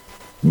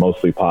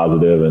mostly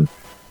positive and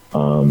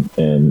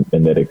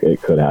that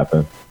it could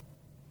happen.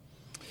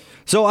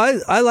 So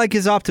I like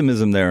his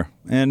optimism there,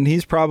 and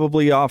he's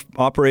probably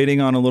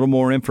operating on a little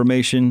more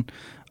information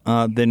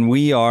than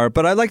we are.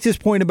 But I like this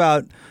point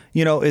about,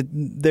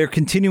 they're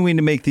continuing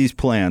to make these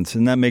plans,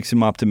 and that makes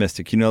him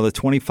optimistic. The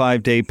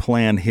 25-day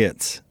plan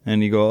hits,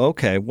 and you go,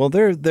 okay, well,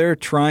 they're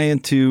trying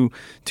to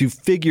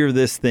figure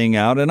this thing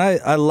out. And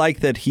I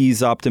like that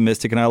he's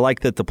optimistic, and I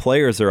like that the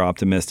players are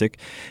optimistic.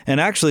 And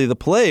actually, the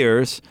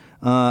players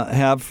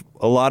have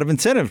a lot of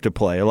incentive to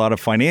play, a lot of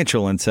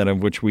financial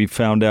incentive, which we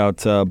found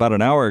out about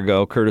an hour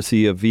ago,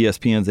 courtesy of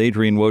ESPN's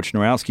Adrian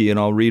Wojnarowski, and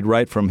I'll read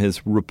right from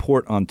his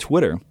report on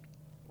Twitter.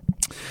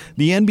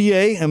 The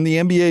NBA and the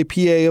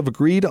NBA-PA have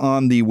agreed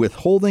on the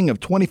withholding of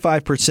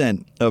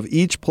 25% of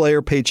each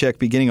player paycheck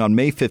beginning on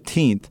May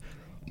 15th.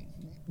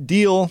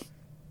 Deal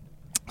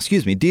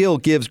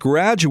gives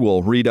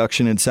gradual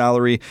reduction in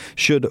salary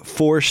should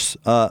force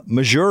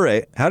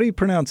majeure. How do you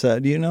pronounce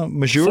that? Do you know?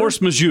 Majeure?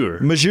 Force majeure.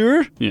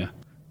 Majeure? Yeah.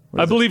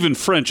 I believe in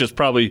French it's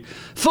probably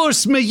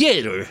force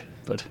majeure.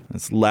 But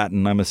that's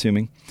Latin, I'm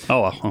assuming.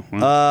 Oh.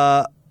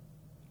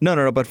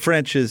 No. But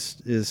French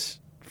is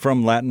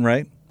from Latin,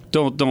 right?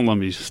 Don't let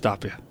me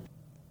stop you.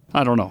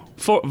 I don't know.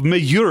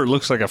 Majeure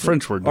looks like a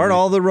French word. Aren't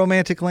all the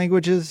romantic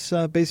languages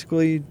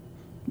basically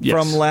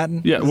from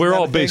Latin? Yeah, we're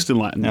all based in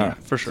Latin,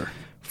 for sure.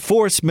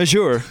 Force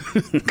majeure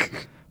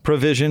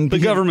provision. The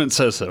government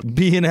says so.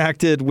 Be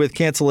enacted with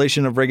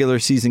cancellation of regular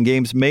season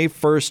games. May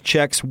 1st,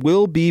 checks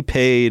will be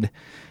paid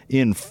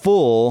in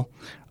full.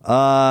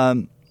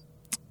 Let's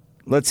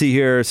see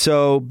here.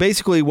 So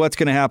basically what's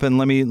going to happen,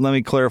 let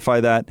me clarify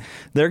that.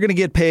 They're going to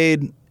get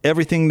paid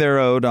everything they're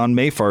owed on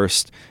May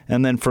 1st,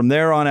 and then from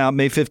there on out,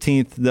 May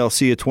 15th, they'll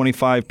see a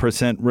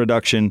 25%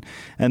 reduction,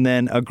 and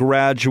then a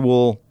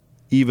gradual,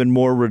 even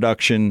more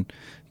reduction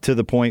to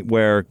the point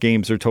where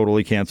games are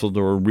totally canceled,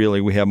 or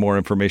really we have more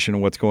information on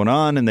what's going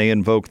on, and they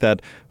invoke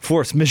that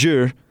force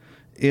majeure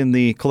in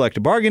the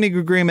collective bargaining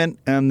agreement,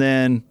 and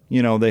then,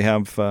 they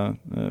have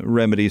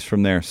remedies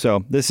from there.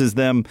 So this is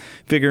them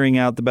figuring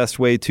out the best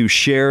way to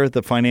share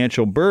the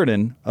financial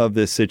burden of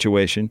this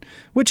situation,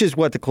 which is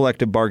what the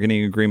collective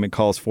bargaining agreement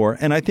calls for.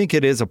 And I think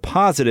it is a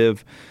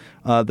positive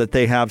that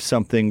they have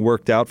something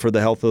worked out for the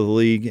health of the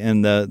league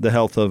and the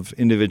health of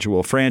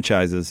individual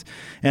franchises.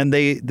 And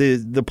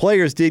the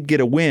players did get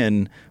a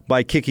win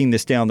by kicking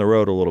this down the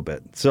road a little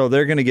bit. So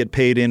they're going to get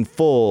paid in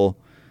full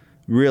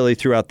really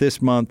throughout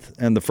this month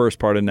and the first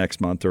part of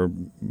next month, or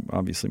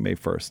obviously May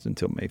 1st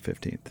until May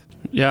 15th.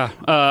 Yeah,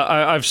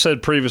 I've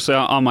said previously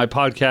on my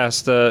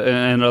podcast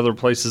and other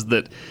places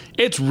that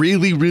it's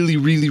really, really,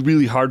 really,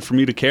 really hard for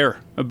me to care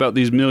about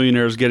these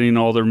millionaires getting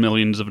all their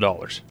millions of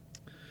dollars.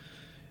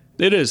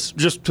 It is.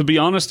 Just to be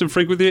honest and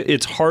frank with you,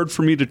 it's hard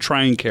for me to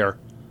try and care.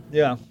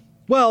 Yeah.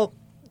 Well,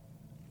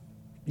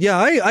 yeah,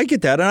 I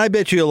get that, and I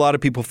bet you a lot of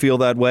people feel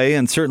that way,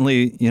 and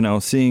certainly,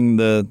 seeing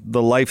the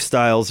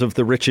lifestyles of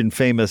the rich and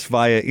famous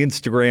via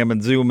Instagram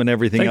and Zoom and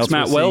everything else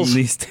Matt Wells.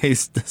 These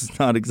days does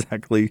not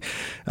exactly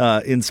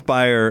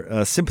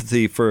inspire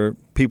sympathy for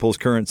people's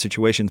current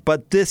situations.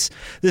 But this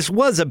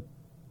was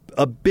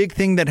a big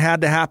thing that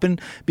had to happen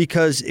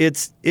because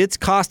it's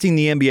costing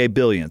the NBA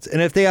billions.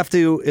 And if they have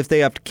to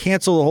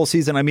cancel the whole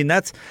season, I mean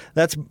that's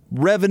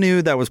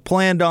revenue that was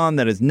planned on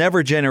that is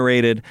never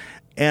generated,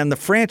 and the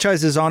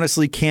franchises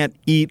honestly can't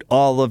eat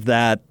all of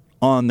that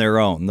on their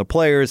own. The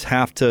players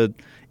have to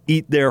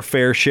eat their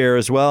fair share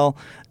as well.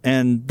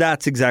 And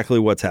that's exactly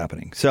what's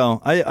happening.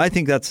 So I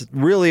think that's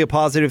really a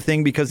positive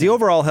thing because the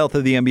overall health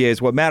of the NBA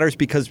is what matters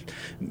because,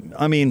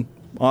 I mean,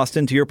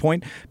 Austin, to your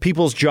point,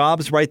 people's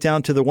jobs right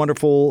down to the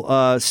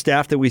wonderful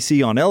staff that we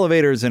see on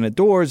elevators and at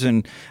doors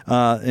and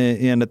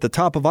at the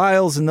top of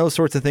aisles and those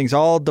sorts of things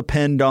all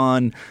depend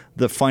on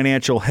the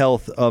financial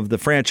health of the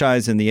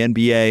franchise and the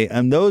NBA.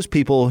 And those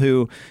people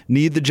who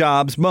need the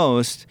jobs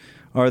most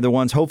are the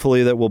ones,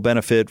 hopefully, that will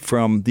benefit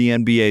from the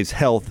NBA's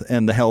health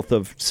and the health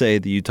of, say,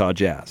 the Utah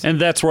Jazz. And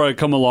that's where I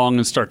come along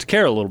and start to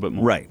care a little bit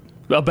more. Right.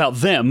 About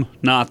them,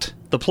 not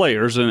the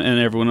players and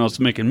everyone else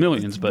making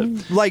millions. But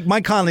like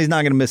Mike Conley's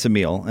not going to miss a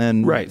meal.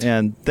 And, right.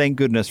 And thank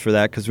goodness for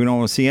that because we don't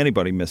want to see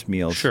anybody miss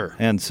meals. Sure.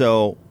 And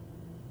so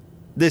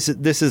this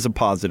is a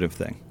positive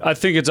thing. I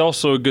think it's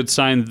also a good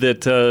sign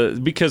that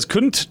because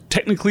couldn't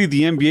technically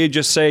the NBA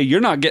just say,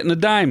 you're not getting a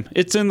dime.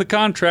 It's in the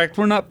contract.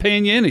 We're not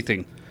paying you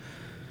anything.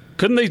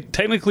 Couldn't they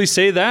technically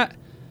say that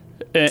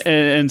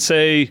and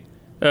say,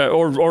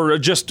 or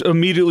just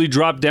immediately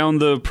drop down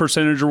the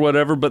percentage or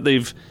whatever? But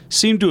they've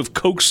seemed to have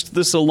coaxed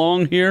this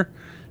along here,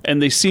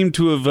 and they seem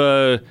to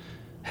have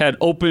had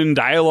open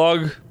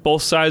dialogue,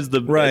 both sides,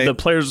 the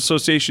Players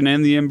Association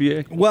and the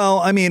NBA. Well,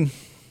 I mean,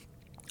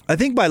 I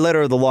think by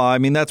letter of the law, I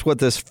mean, that's what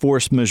this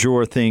force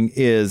majeure thing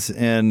is.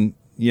 And,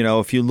 you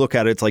know, if you look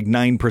at it, it's like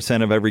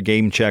 9% of every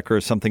game check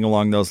or something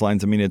along those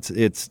lines. I mean, it's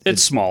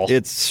small.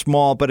 It's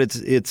small, but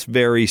it's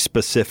very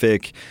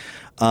specific.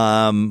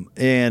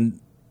 And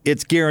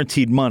it's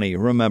guaranteed money.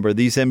 Remember,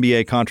 these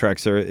NBA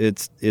contracts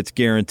it's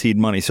guaranteed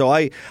money. So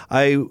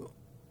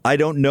I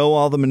don't know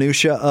all the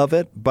minutia of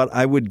it, but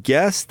I would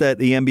guess that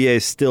the NBA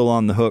is still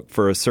on the hook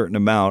for a certain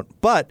amount.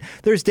 But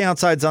there's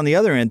downsides on the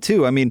other end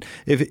too. I mean,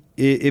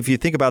 if you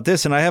think about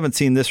this, and I haven't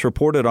seen this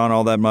reported on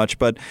all that much,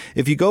 but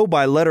if you go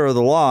by letter of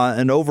the law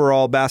and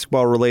overall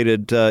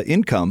basketball-related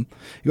income,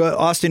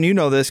 Austin, you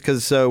know this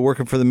because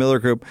working for the Miller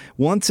Group,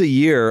 once a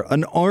year,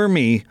 an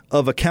army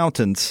of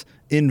accountants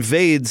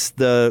invades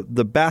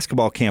the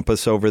basketball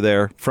campus over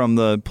there from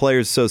the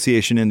Players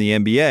Association in the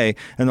NBA,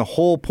 and the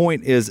whole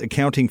point is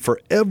accounting for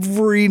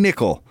every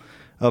nickel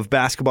of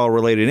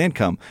basketball-related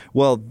income.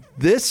 Well,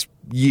 this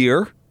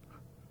year,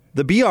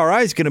 the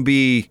BRI is going to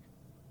be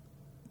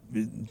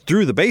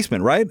through the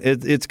basement, right?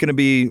 It's going to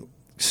be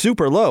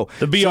super low.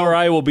 The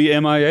BRI will be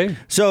MIA?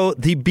 So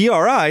the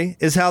BRI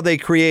is how they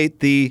create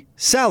the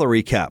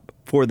salary cap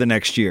for the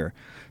next year.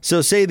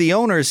 So say the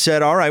owners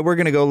said, all right, we're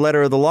going to go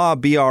letter of the law,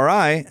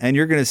 BRI, and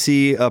you're going to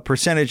see a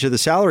percentage of the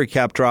salary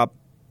cap drop,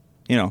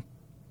 20,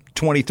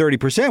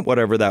 30%,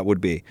 whatever that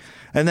would be.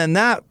 And then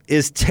that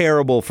is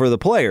terrible for the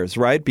players,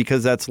 right?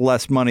 Because that's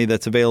less money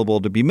that's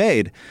available to be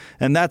made.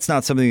 And that's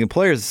not something the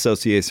Players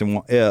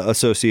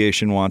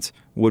Association wants,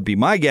 would be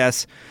my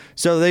guess.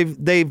 So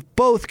they've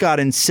both got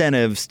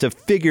incentives to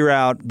figure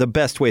out the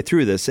best way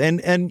through this.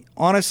 And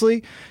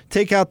honestly,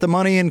 take out the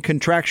money and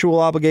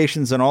contractual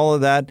obligations and all of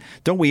that.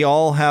 Don't we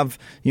all have,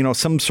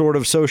 some sort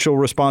of social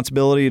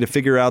responsibility to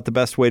figure out the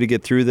best way to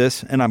get through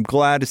this? And I'm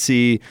glad to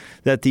see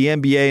that the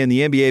NBA and the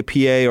NBA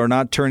PA are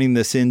not turning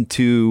this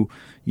into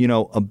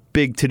a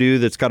big to-do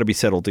that's got to be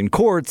settled in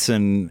courts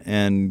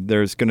and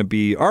there's going to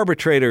be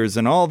arbitrators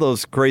and all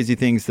those crazy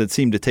things that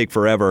seem to take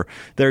forever.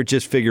 They're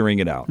just figuring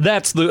it out.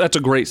 That's a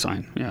great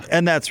sign. Yeah.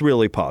 And that's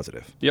really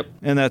positive. Yep.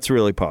 And that's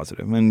really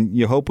positive. And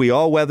you hope we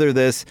all weather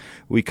this.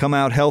 We come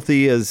out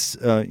healthy as,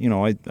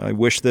 I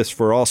wish this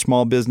for all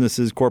small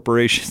businesses,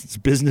 corporations,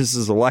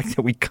 businesses alike,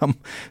 that we come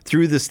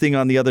through this thing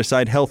on the other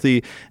side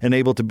healthy and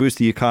able to boost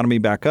the economy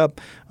back up.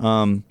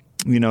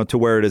 To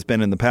where it has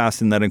been in the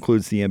past, and that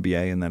includes the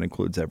NBA, and that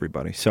includes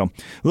everybody. So, a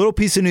little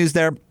piece of news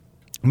there.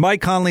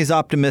 Mike Conley's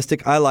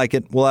optimistic. I like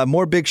it. We'll have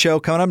more Big Show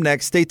coming up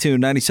next. Stay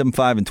tuned.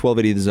 97.5 and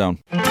 1280 The Zone.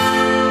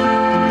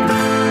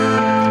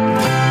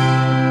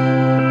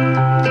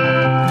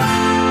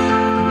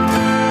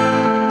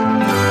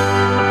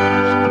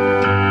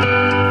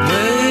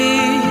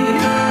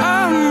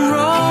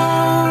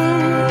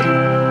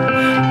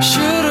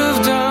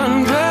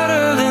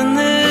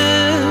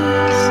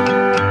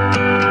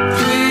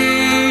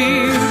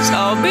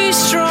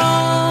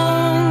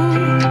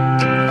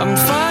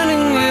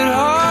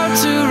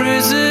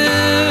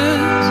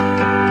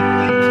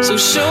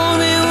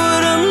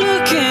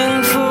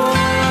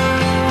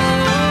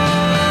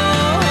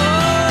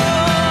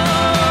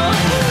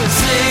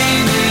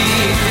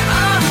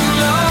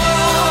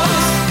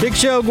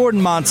 Show,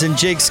 Gordon Monson,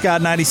 Jake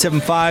Scott,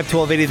 97.5,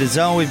 1280 The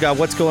Zone. We've got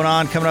what's going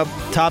on coming up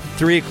top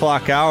 3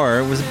 o'clock hour.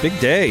 It was a big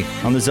day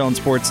on the Zone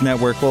Sports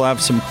Network. We'll have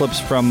some clips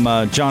from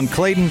John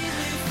Clayton.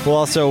 We'll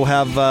also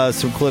have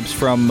some clips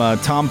from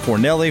Tom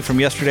Fornelli from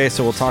yesterday,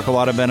 so we'll talk a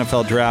lot of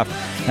NFL draft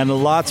and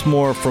lots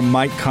more from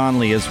Mike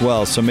Conley as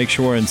well. So make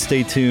sure and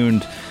stay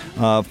tuned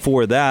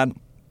for that.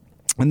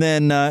 And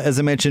then, as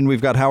I mentioned,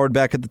 we've got Howard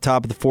back at the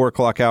top of the 4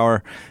 o'clock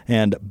hour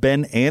and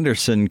Ben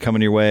Anderson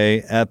coming your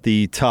way at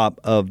the top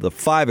of the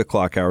 5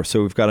 o'clock hour.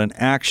 So we've got an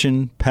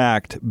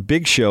action-packed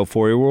big show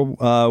for you.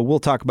 We'll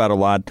talk about a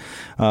lot.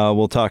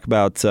 We'll talk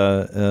about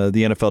the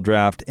NFL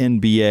draft,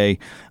 NBA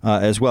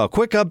as well.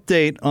 Quick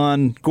update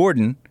on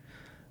Gordon.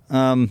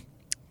 The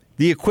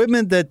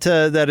equipment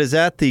that is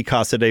at the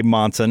Casa de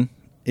Monson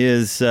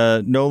is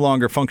no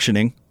longer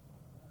functioning.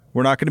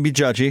 We're not going to be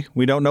judgy.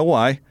 We don't know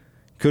why.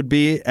 Could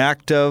be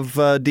act of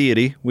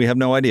deity. We have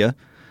no idea.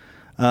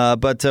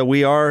 But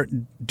we are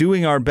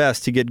doing our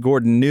best to get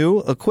Gordon new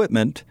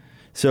equipment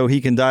so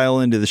he can dial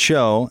into the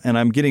show. And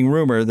I'm getting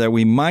rumor that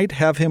we might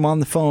have him on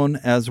the phone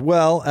as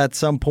well at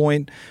some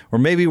point. Or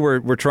maybe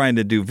we're trying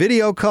to do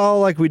video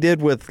call like we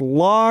did with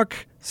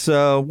Locke.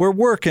 So we're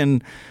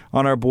working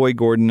on our boy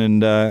Gordon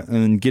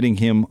and getting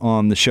him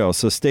on the show.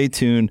 So stay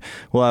tuned.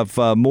 We'll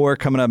have more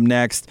coming up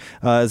next.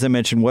 As I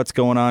mentioned, what's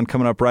going on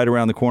coming up right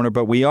around the corner.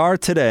 But we are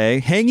today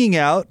hanging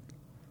out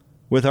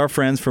with our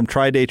friends from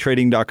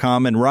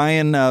TryDayTrading.com. And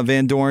Ryan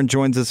Van Dorn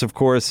joins us, of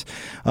course,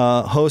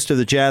 host of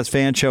the Jazz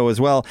Fan Show as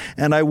well.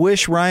 And I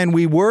wish, Ryan,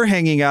 we were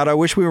hanging out. I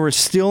wish we were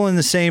still in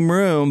the same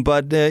room.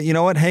 But you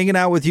know what? Hanging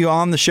out with you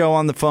on the show,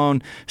 on the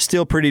phone,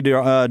 still pretty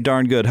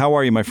darn good. How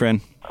are you, my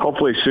friend?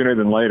 Hopefully sooner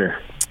than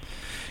later.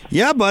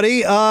 Yeah,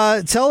 buddy.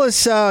 Tell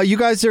us, you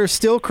guys are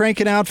still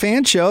cranking out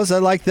fan shows. I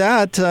like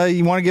that.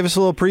 You want to give us a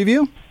little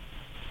preview?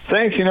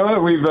 Thanks. You know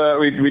what?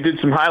 We did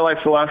some highlights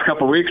the last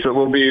couple of weeks, but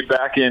we'll be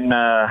back in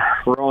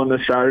rolling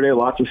this Saturday.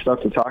 Lots of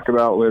stuff to talk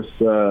about with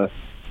the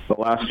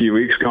last few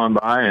weeks gone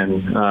by,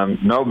 and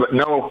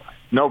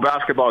no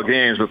basketball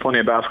games, but plenty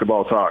of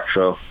basketball talk.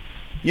 So.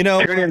 You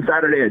know, tune in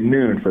Saturday at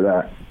noon for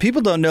that.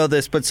 People don't know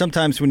this, but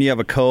sometimes when you have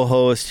a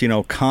co-host,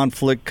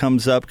 conflict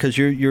comes up because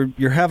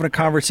you're having a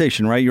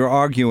conversation, right? You're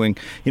arguing.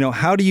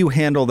 How do you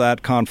handle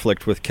that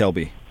conflict with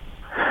Kelby?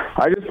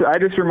 I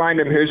just remind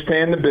him who's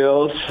paying the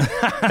bills,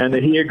 and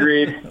that he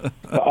agreed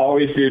to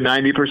always do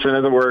 90%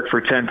 of the work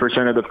for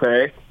 10% of the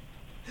pay.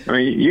 I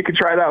mean, you could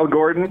try that with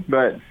Gordon,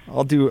 but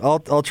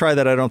I'll try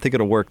that. I don't think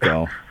it'll work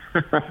though.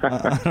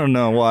 I don't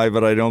know why,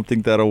 but I don't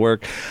think that'll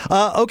work.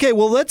 Okay,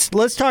 well, let's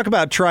talk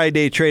about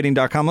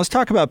TryDayTrading.com. Let's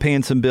talk about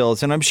paying some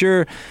bills. And I'm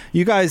sure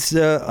you guys'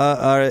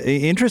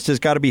 interest has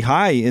got to be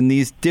high in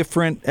these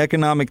different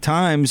economic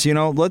times.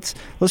 Let's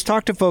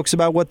talk to folks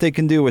about what they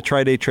can do with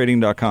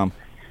TryDayTrading.com.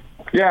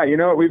 Yeah,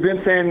 we've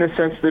been saying this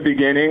since the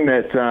beginning,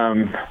 that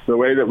the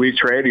way that we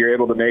trade, you're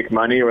able to make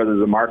money whether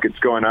the market's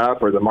going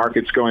up or the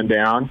market's going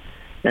down.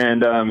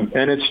 And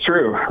it's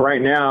true.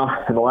 Right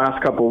now, in the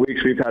last couple of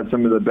weeks, we've had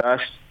some of the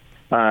best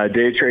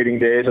day trading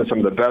days and some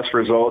of the best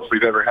results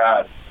we've ever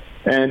had.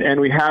 And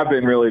we have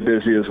been really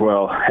busy as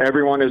well.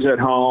 Everyone is at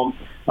home.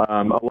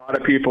 A lot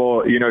of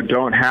people,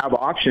 don't have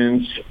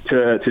options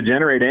to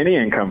generate any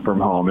income from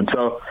home. And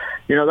so,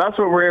 that's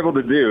what we're able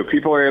to do.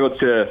 People are able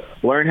to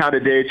learn how to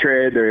day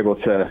trade. They're able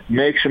to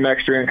make some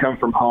extra income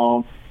from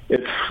home.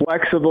 It's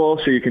flexible,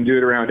 so you can do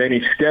it around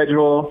any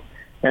schedule.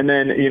 And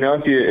then,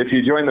 if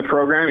you join the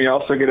program, you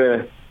also get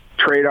to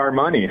trade our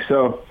money.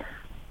 So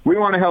we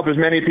want to help as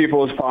many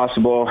people as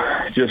possible.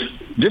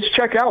 Just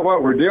check out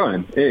what we're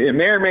doing. It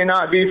may or may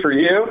not be for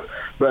you,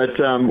 but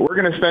we're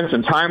going to spend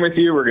some time with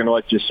you. We're going to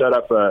let you set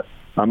up a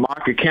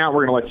mock account.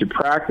 We're going to let you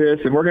practice,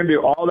 and we're going to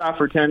do all that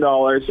for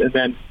 $10. And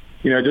then,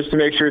 just to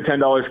make sure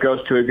 $10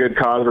 goes to a good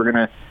cause, we're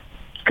going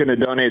to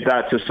donate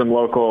that to some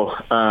local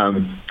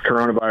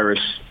coronavirus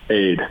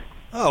aid.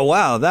 Oh,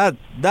 wow.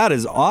 That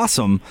is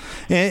awesome.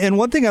 And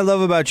one thing I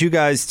love about you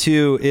guys,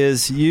 too,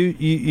 is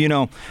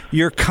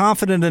you're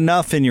confident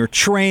enough in your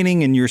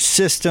training and your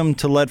system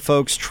to let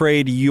folks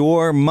trade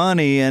your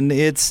money. And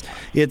it's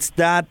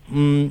that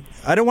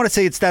I don't want to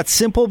say it's that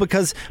simple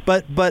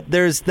but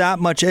there's that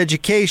much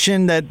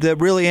education that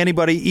really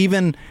anybody,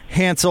 even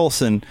Hans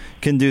Olsen,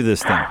 can do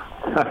this thing.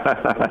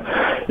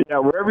 Yeah,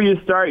 wherever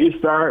you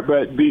start.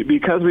 But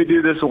because we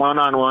do this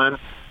one-on-one,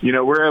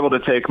 we're able to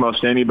take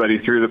most anybody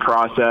through the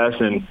process.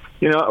 And,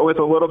 with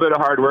a little bit of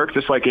hard work,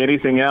 just like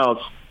anything else,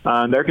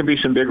 there can be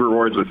some big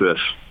rewards with this.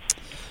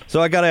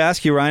 So I got to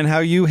ask you, Ryan, how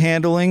are you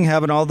handling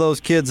having all those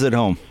kids at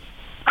home?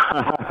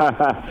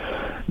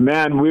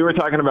 Man, we were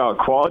talking about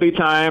quality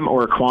time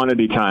or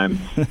quantity time.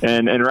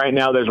 and right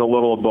now there's a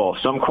little of both.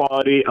 Some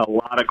quality, a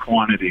lot of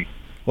quantity.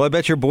 Well, I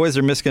bet your boys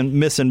are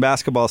missing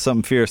basketball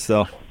something fierce,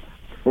 though.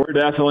 We're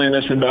definitely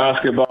missing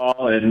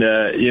basketball, and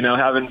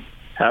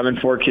having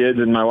 4 kids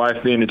and my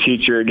wife being a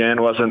teacher again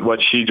wasn't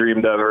what she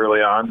dreamed of early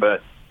on,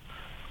 but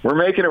we're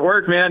making it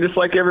work, man, just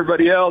like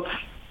everybody else.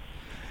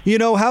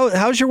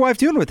 How's your wife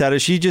doing with that?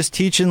 Is she just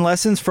teaching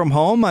lessons from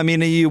home? I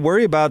mean, you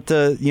worry about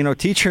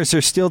teachers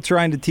are still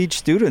trying to teach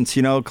students.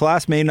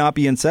 Class may not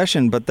be in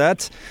session, but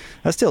that's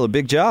still a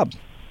big job.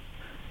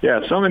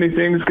 Yeah, so many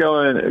things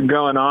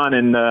going on,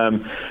 and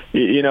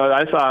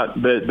I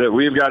thought that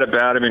we've got it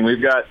bad. I mean,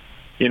 we've got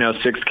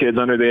 6 kids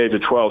under the age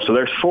of 12, so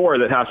there's 4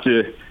 that have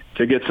to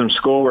get some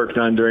schoolwork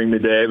done during the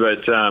day.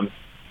 But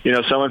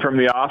someone from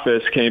the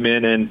office came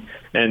in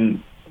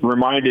and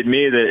reminded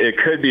me that it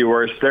could be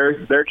worse.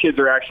 Their kids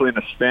are actually in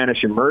a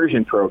Spanish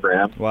immersion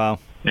program. Wow.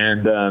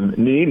 And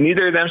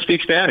neither of them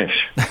speak Spanish.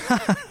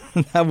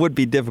 That would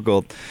be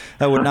difficult.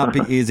 That would not be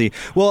easy.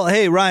 Well,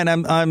 hey,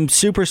 Ryan, I'm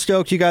super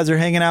stoked you guys are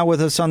hanging out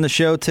with us on the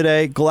show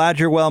today. Glad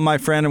you're well, my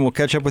friend, and we'll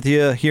catch up with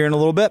you here in a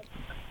little bit.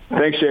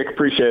 Thanks, Jake.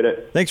 Appreciate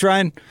it. Thanks,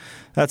 Ryan.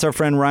 That's our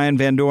friend Ryan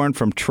Van Doren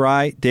from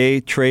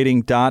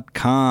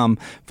TryDayTrading.com.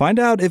 Find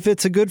out if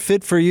it's a good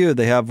fit for you.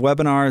 They have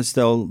webinars.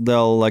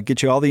 They'll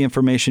get you all the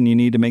information you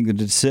need to make the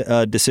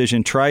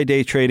decision.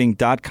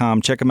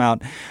 TryDayTrading.com. Check them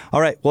out. All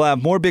right, we'll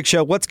have more Big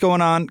Show. What's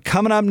going on?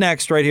 Coming up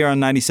next right here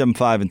on 97.5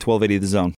 and 1280 The Zone.